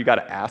pastor, you got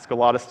to ask a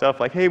lot of stuff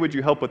like, hey, would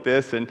you help with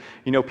this? And,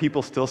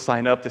 people still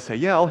sign up to say,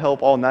 yeah, I'll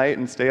help all night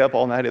and stay up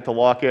all night at the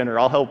lock-in, or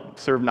I'll help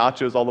serve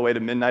nachos all the way to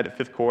midnight at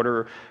 5th quarter,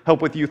 or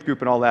help with youth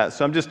group and all that.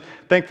 So I'm just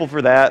thankful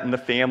for that and the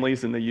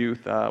families and the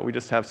youth. We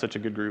just have such a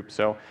good group.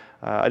 So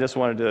I just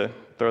wanted to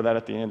throw that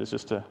at the end, is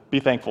just to be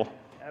thankful.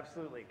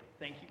 Absolutely.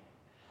 Thank you.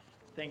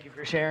 Thank you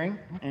for sharing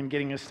and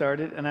getting us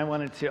started. And I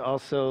wanted to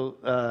also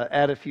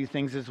add a few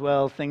things as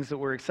well, things that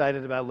we're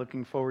excited about,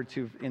 looking forward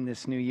to in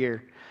this new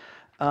year.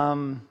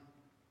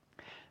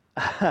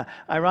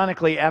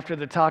 Ironically, after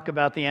the talk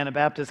about the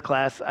Anabaptist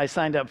class, I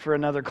signed up for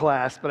another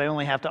class, but I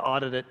only have to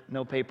audit it,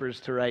 no papers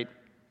to write.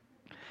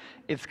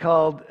 It's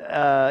called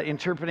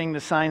Interpreting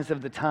the Signs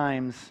of the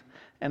Times,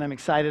 and I'm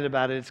excited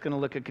about it. It's going to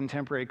look at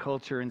contemporary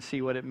culture and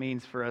see what it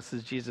means for us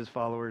as Jesus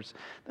followers.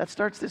 That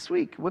starts this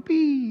week.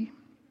 Whoopee!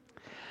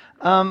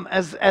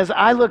 As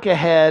I look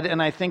ahead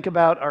and I think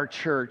about our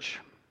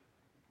church,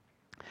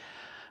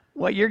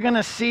 What you're going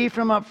to see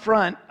from up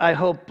front, I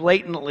hope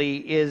blatantly,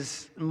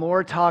 is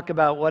more talk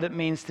about what it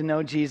means to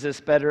know Jesus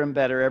better and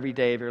better every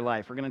day of your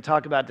life. We're going to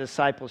talk about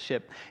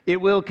discipleship.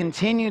 It will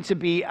continue to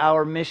be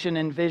our mission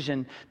and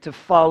vision to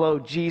follow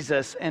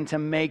Jesus and to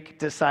make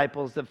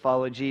disciples that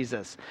follow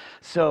Jesus.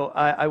 So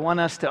I want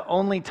us to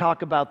only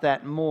talk about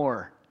that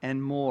more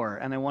and more,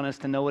 and I want us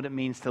to know what it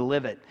means to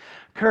live it.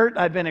 Kurt,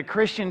 I've been a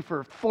Christian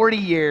for 40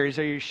 years.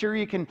 Are you sure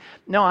you can?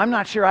 No, I'm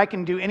not sure I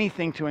can do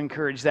anything to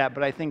encourage that,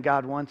 but I think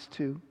God wants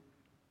to.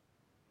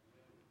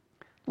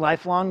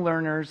 Lifelong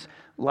learners,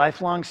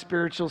 lifelong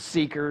spiritual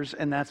seekers,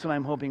 and that's what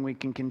I'm hoping we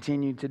can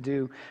continue to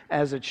do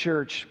as a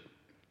church.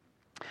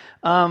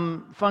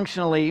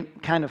 Functionally,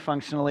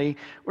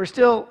 we're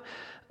still,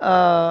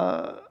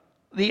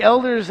 the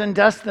elders and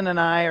Dustin and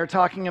I are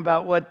talking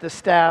about what the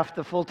staff,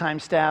 the full-time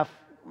staff,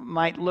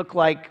 might look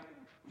like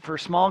for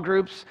small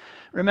groups.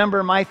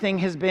 Remember, my thing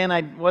has been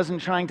I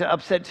wasn't trying to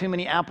upset too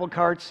many apple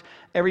carts.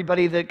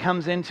 Everybody that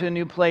comes into a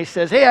new place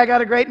says, hey, I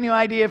got a great new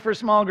idea for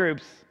small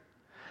groups.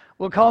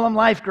 We'll call them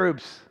life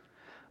groups.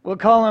 We'll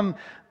call them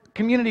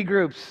community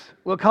groups.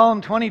 We'll call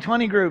them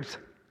 2020 groups.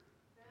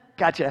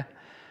 Gotcha.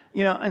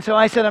 And so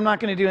I said I'm not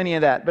going to do any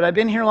of that. But I've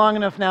been here long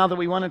enough now that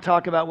we want to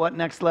talk about what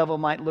next level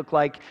might look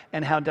like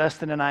and how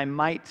Dustin and I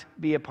might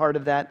be a part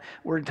of that.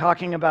 We're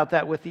talking about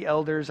that with the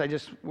elders.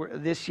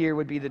 This year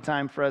would be the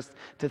time for us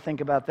to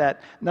think about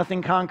that.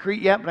 Nothing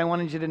concrete yet, but I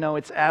wanted you to know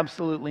it's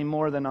absolutely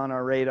more than on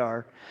our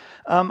radar.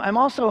 I'm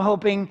also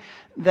hoping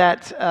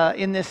that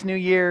in this new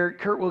year,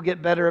 Kurt will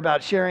get better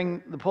about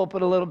sharing the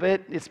pulpit a little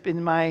bit. It's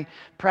been my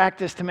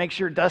practice to make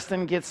sure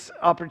Dustin gets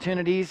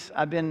opportunities.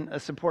 I've been a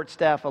support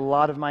staff a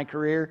lot of my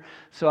career,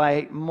 so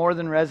I more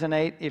than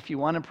resonate. If you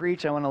want to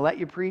preach, I want to let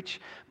you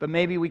preach, but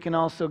maybe we can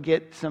also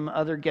get some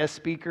other guest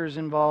speakers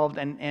involved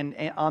and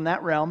on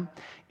that realm.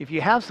 If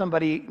you have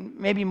somebody,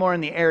 maybe more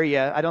in the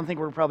area, I don't think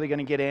we're probably going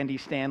to get Andy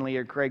Stanley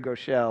or Craig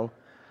Rochelle.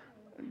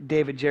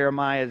 David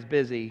Jeremiah is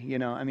busy,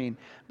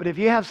 But if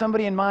you have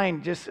somebody in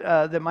mind just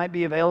that might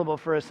be available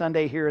for a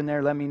Sunday here and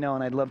there, let me know,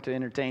 and I'd love to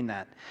entertain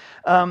that.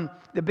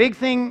 The big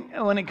thing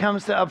when it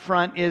comes to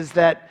upfront is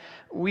that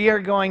we are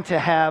going to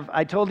have,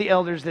 I told the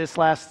elders this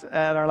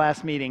at our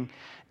last meeting,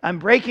 I'm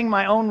breaking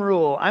my own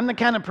rule. I'm the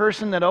kind of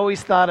person that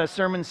always thought a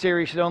sermon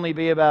series should only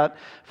be about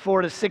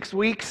 4 to 6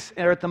 weeks,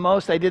 or at the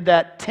most I did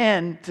that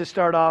 10 to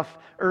start off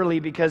early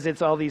because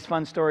it's all these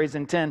fun stories,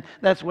 and 10,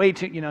 that's way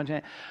too,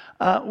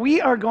 we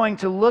are going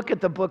to look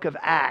at the book of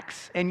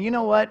Acts. And you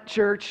know what,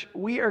 church?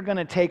 We are going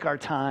to take our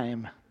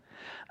time.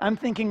 I'm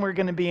thinking we're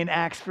going to be in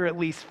Acts for at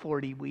least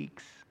 40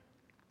 weeks.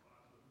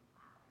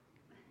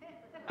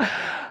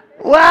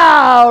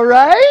 Wow,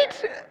 right?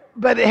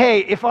 But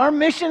hey, if our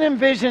mission and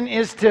vision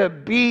is to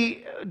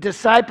be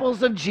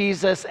disciples of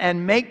Jesus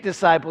and make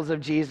disciples of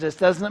Jesus,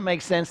 doesn't it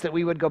make sense that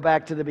we would go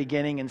back to the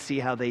beginning and see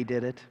how they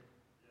did it?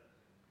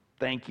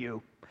 Thank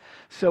you.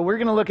 So we're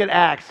going to look at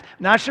Acts.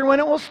 Not sure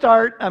when it will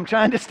start. I'm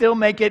trying to still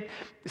make it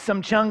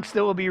some chunks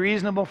that will be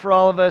reasonable for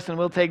all of us, and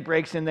we'll take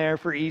breaks in there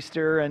for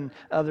Easter and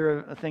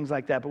other things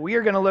like that. But we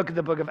are going to look at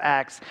the book of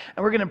Acts,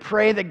 and we're going to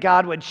pray that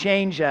God would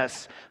change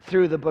us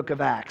through the book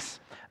of Acts.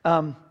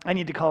 I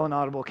need to call an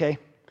audible, okay?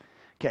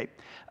 Okay.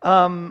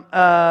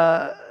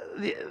 The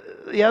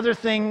other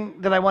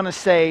thing that I want to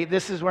say,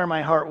 this is where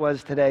my heart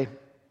was today.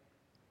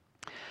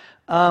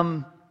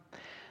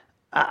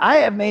 I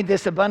have made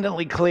this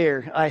abundantly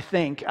clear, I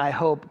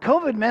hope.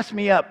 COVID messed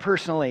me up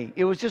personally.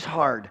 It was just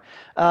hard.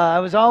 I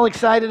was all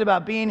excited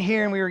about being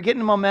here and we were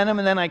getting momentum,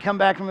 and then I come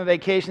back from a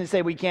vacation and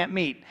say, we can't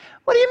meet.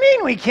 What do you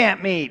mean we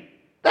can't meet?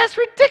 That's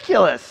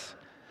ridiculous.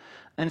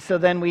 And so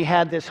then we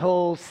had this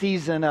whole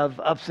season of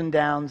ups and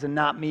downs and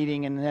not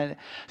meeting. And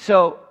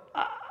so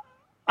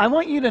I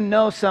want you to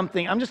know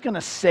something. I'm just going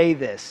to say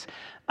this.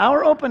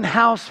 Our open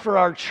house for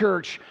our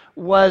church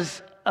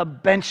was a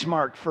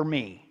benchmark for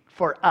me,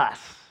 for us.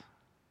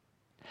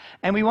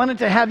 And we wanted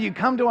to have you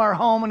come to our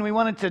home, and we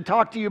wanted to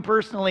talk to you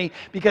personally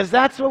because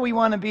that's what we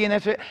want to be.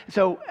 And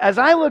so as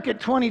I look at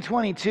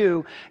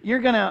 2022, you're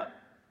going to,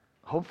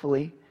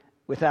 hopefully,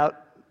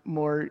 without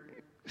more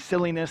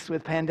silliness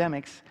with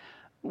pandemics,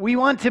 we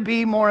want to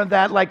be more of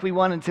that like we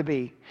wanted to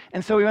be.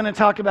 And so we want to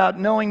talk about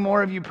knowing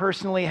more of you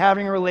personally,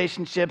 having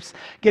relationships,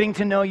 getting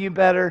to know you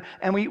better.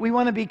 And we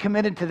want to be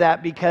committed to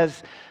that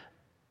because,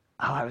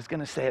 I was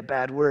going to say a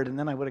bad word, and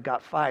then I would have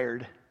got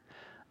fired.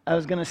 I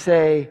was going to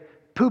say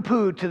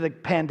poo-poo to the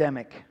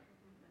pandemic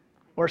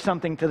or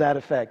something to that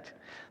effect.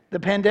 The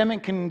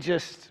pandemic can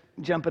just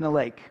jump in a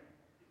lake.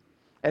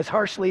 As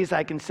harshly as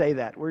I can say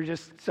that.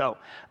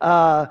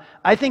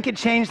 I think it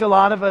changed a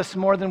lot of us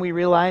more than we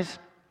realize.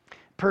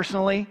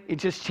 Personally, it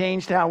just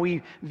changed how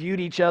we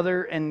viewed each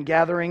other and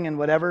gathering and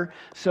whatever.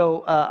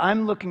 So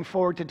I'm looking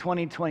forward to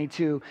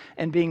 2022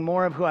 and being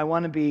more of who I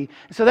want to be.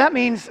 So that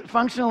means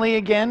functionally,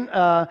 again,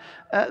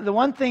 the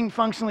one thing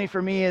functionally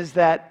for me is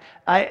that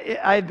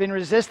I've been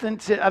resistant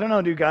to, I don't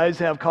know, do guys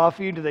have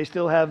coffee? Do they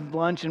still have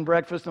lunch and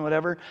breakfast and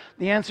whatever?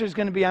 The answer is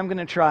going to be I'm going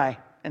to try.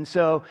 And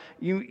so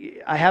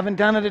I haven't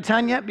done it a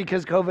ton yet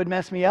because COVID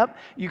messed me up.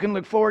 You can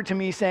look forward to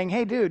me saying,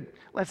 hey, dude,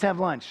 let's have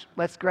lunch.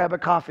 Let's grab a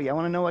coffee. I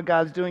want to know what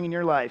God's doing in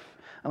your life.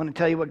 I want to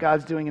tell you what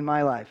God's doing in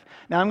my life.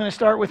 Now, I'm going to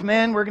start with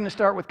men. We're going to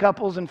start with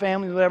couples and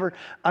families, whatever.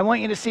 I want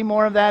you to see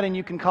more of that, and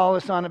you can call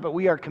us on it, but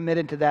we are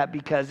committed to that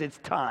because it's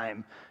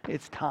time.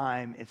 It's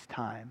time. It's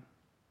time.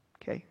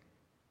 Okay?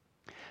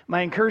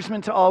 My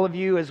encouragement to all of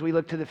you as we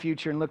look to the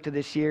future and look to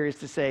this year is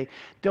to say,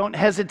 don't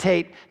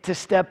hesitate to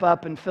step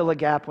up and fill a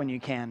gap when you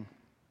can.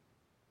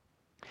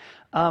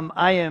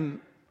 I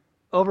am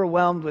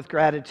overwhelmed with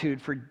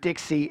gratitude for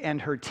Dixie and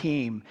her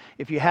team.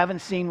 If you haven't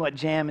seen what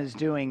Jam is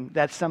doing,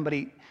 that's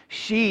somebody,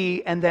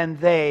 she and then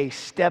they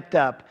stepped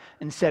up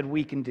and said,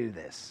 we can do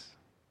this.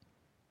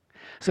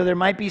 So there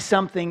might be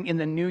something in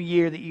the new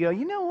year that you go,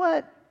 you know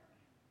what?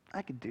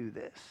 I could do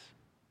this.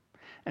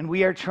 And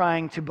we are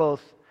trying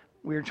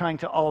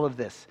to all of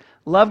this.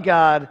 Love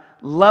God,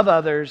 love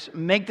others,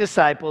 make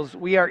disciples.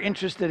 We are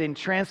interested in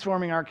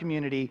transforming our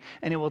community,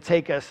 and it will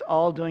take us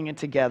all doing it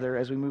together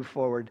as we move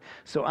forward.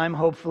 So I'm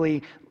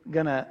hopefully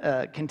going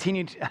to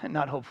continue to,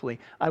 not hopefully,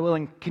 I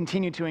will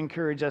continue to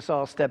encourage us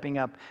all stepping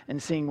up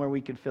and seeing where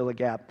we could fill a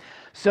gap.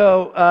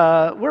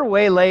 So we're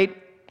way late.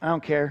 I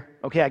don't care.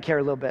 Okay, I care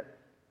a little bit.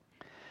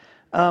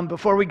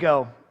 Before we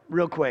go,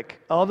 real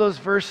quick, all those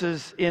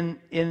verses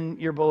in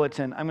your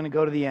bulletin, I'm going to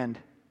go to the end.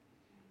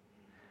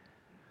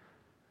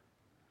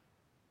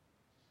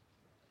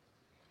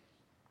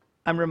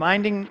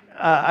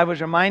 I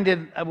was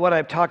reminded of what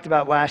I've talked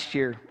about last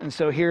year, and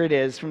so here it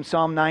is from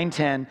Psalm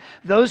 9:10.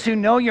 Those who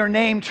know your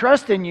name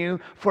trust in you,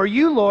 for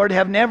you, Lord,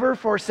 have never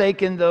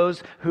forsaken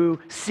those who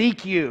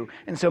seek you.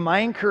 And so my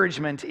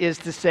encouragement is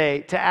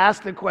to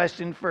ask the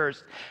question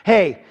first,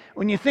 hey,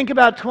 when you think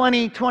about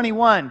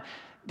 2021,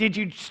 did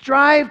you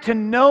strive to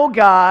know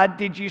God?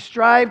 Did you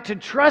strive to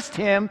trust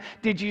Him?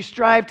 Did you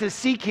strive to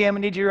seek Him?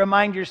 And did you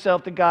remind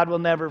yourself that God will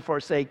never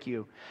forsake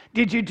you?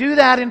 Did you do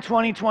that in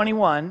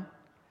 2021?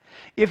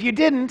 If you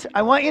didn't,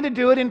 I want you to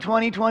do it in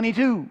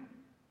 2022.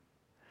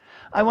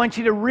 I want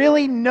you to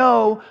really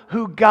know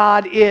who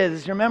God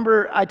is.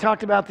 Remember, I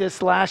talked about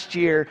this last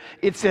year.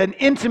 It's an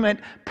intimate,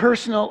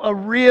 personal, a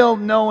real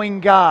knowing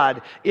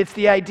God. It's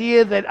the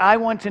idea that I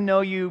want to know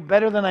you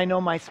better than I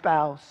know my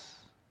spouse.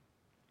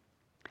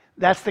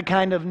 That's the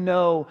kind of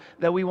know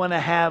that we want to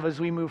have as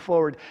we move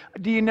forward.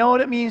 Do you know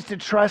what it means to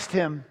trust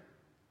Him?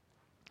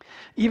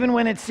 Even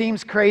when it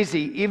seems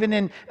crazy, even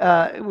in,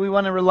 we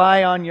want to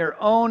rely on your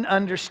own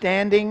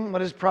understanding. What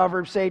does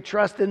Proverbs say?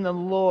 Trust in the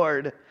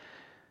Lord.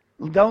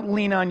 Don't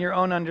lean on your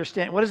own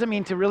understanding. What does it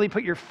mean to really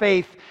put your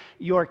faith,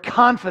 your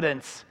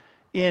confidence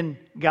in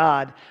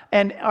God?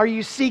 And are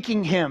you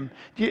seeking Him?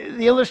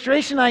 The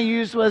illustration I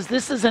used was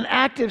this is an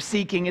active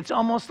seeking. It's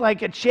almost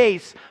like a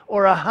chase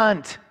or a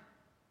hunt.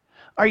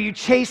 Are you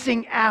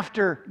chasing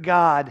after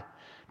God?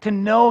 To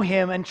know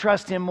Him and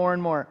trust Him more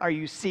and more. Are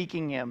you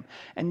seeking Him?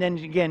 And then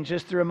again,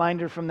 just the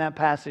reminder from that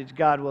passage,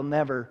 God will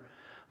never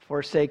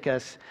forsake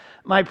us.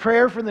 My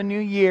prayer for the new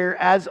year,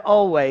 as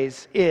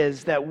always,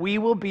 is that we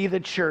will be the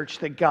church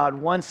that God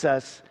wants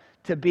us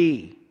to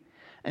be.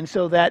 And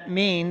so that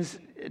means,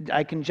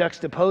 I can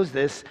juxtapose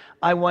this,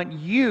 I want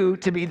you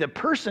to be the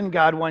person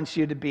God wants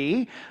you to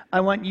be. I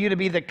want you to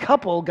be the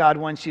couple God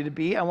wants you to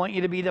be. I want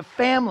you to be the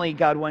family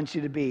God wants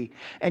you to be.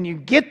 And you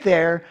get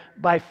there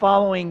by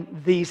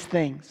following these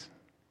things.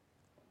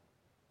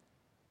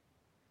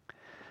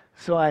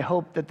 So I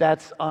hope that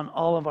that's on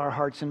all of our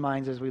hearts and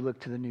minds as we look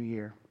to the new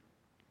year.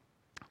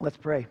 Let's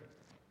pray.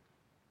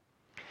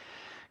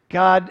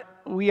 God,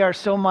 we are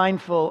so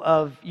mindful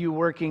of you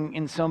working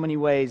in so many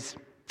ways,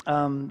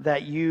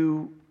 that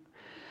you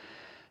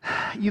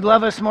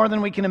love us more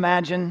than we can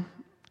imagine.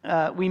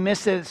 We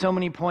miss it at so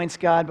many points,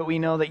 God, but we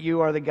know that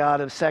you are the God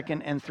of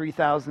second and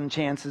 3,000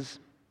 chances.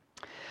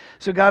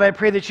 So God, I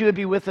pray that you would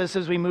be with us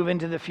as we move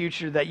into the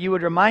future, that you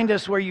would remind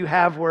us where you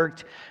have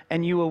worked,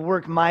 and you will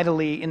work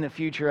mightily in the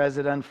future as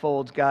it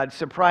unfolds, God.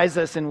 Surprise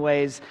us in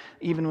ways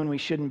even when we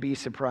shouldn't be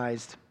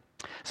surprised.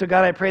 So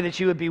God, I pray that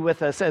you would be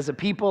with us as a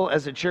people,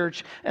 as a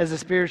church, as a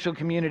spiritual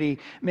community.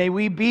 May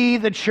we be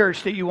the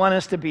church that you want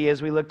us to be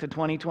as we look to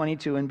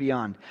 2022 and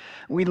beyond.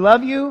 We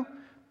love you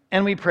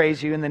and we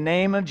praise you in the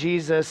name of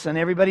Jesus. And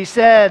everybody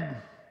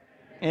said,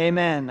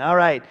 Amen. All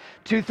right.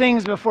 2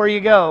 things before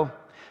you go,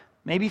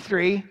 maybe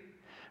 3.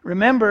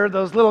 Remember,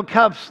 those little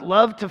cups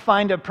love to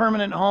find a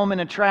permanent home in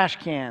a trash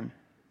can.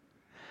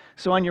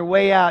 So on your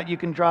way out, you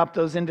can drop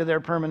those into their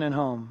permanent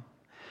home.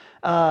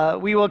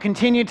 We will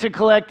continue to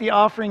collect the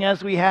offering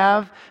as we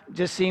have.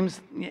 Just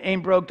seems,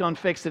 ain't broke, don't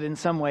fix it in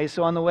some way.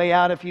 So on the way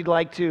out, if you'd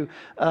like to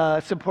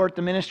support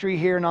the ministry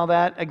here and all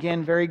that,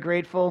 again, very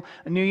grateful.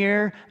 A new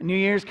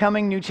year's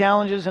coming, new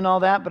challenges and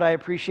all that, but I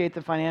appreciate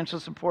the financial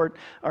support.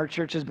 Our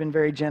church has been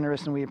very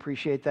generous and we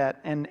appreciate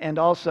that. And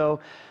also,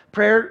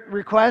 prayer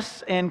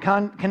requests and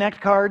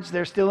connect cards,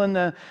 they're still in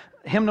the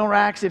hymnal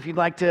racks. If you'd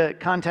like to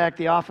contact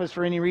the office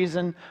for any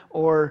reason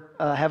or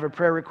have a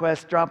prayer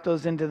request, drop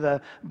those into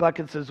the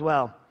buckets as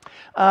well.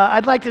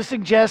 I'd like to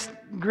suggest,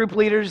 group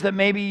leaders, that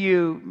maybe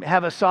you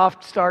have a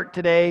soft start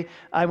today.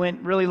 I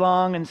went really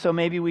long, and so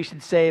maybe we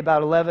should say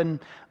about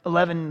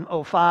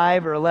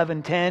 11:05 or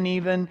 11:10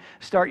 even.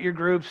 Start your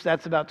groups.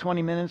 That's about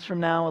 20 minutes from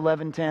now,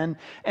 11:10.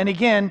 And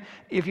again,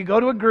 if you go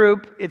to a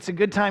group, it's a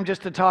good time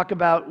just to talk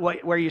about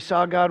where you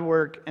saw God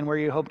work and where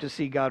you hope to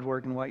see God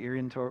work and what you're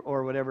into,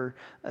 or whatever.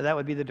 That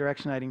would be the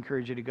direction I'd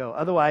encourage you to go.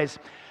 Otherwise,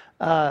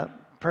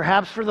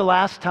 perhaps for the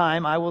last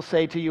time, I will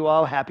say to you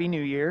all, Happy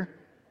New Year.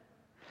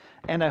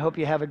 And I hope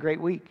you have a great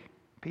week.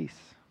 Peace.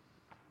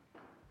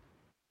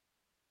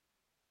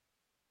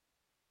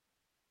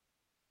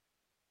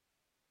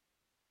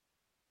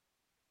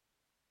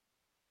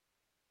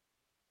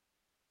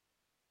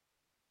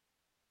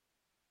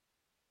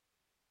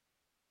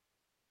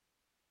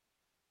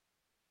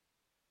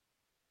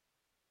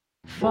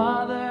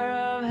 Father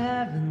of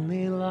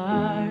heavenly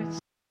lights,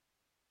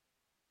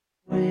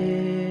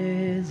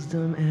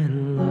 wisdom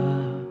and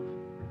love,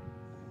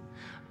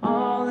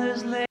 all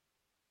is laid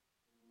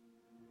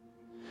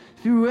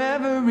through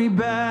every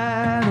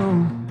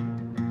battle,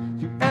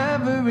 through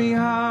every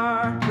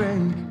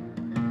heartbreak,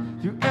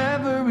 through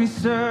every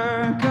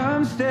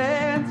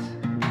circumstance.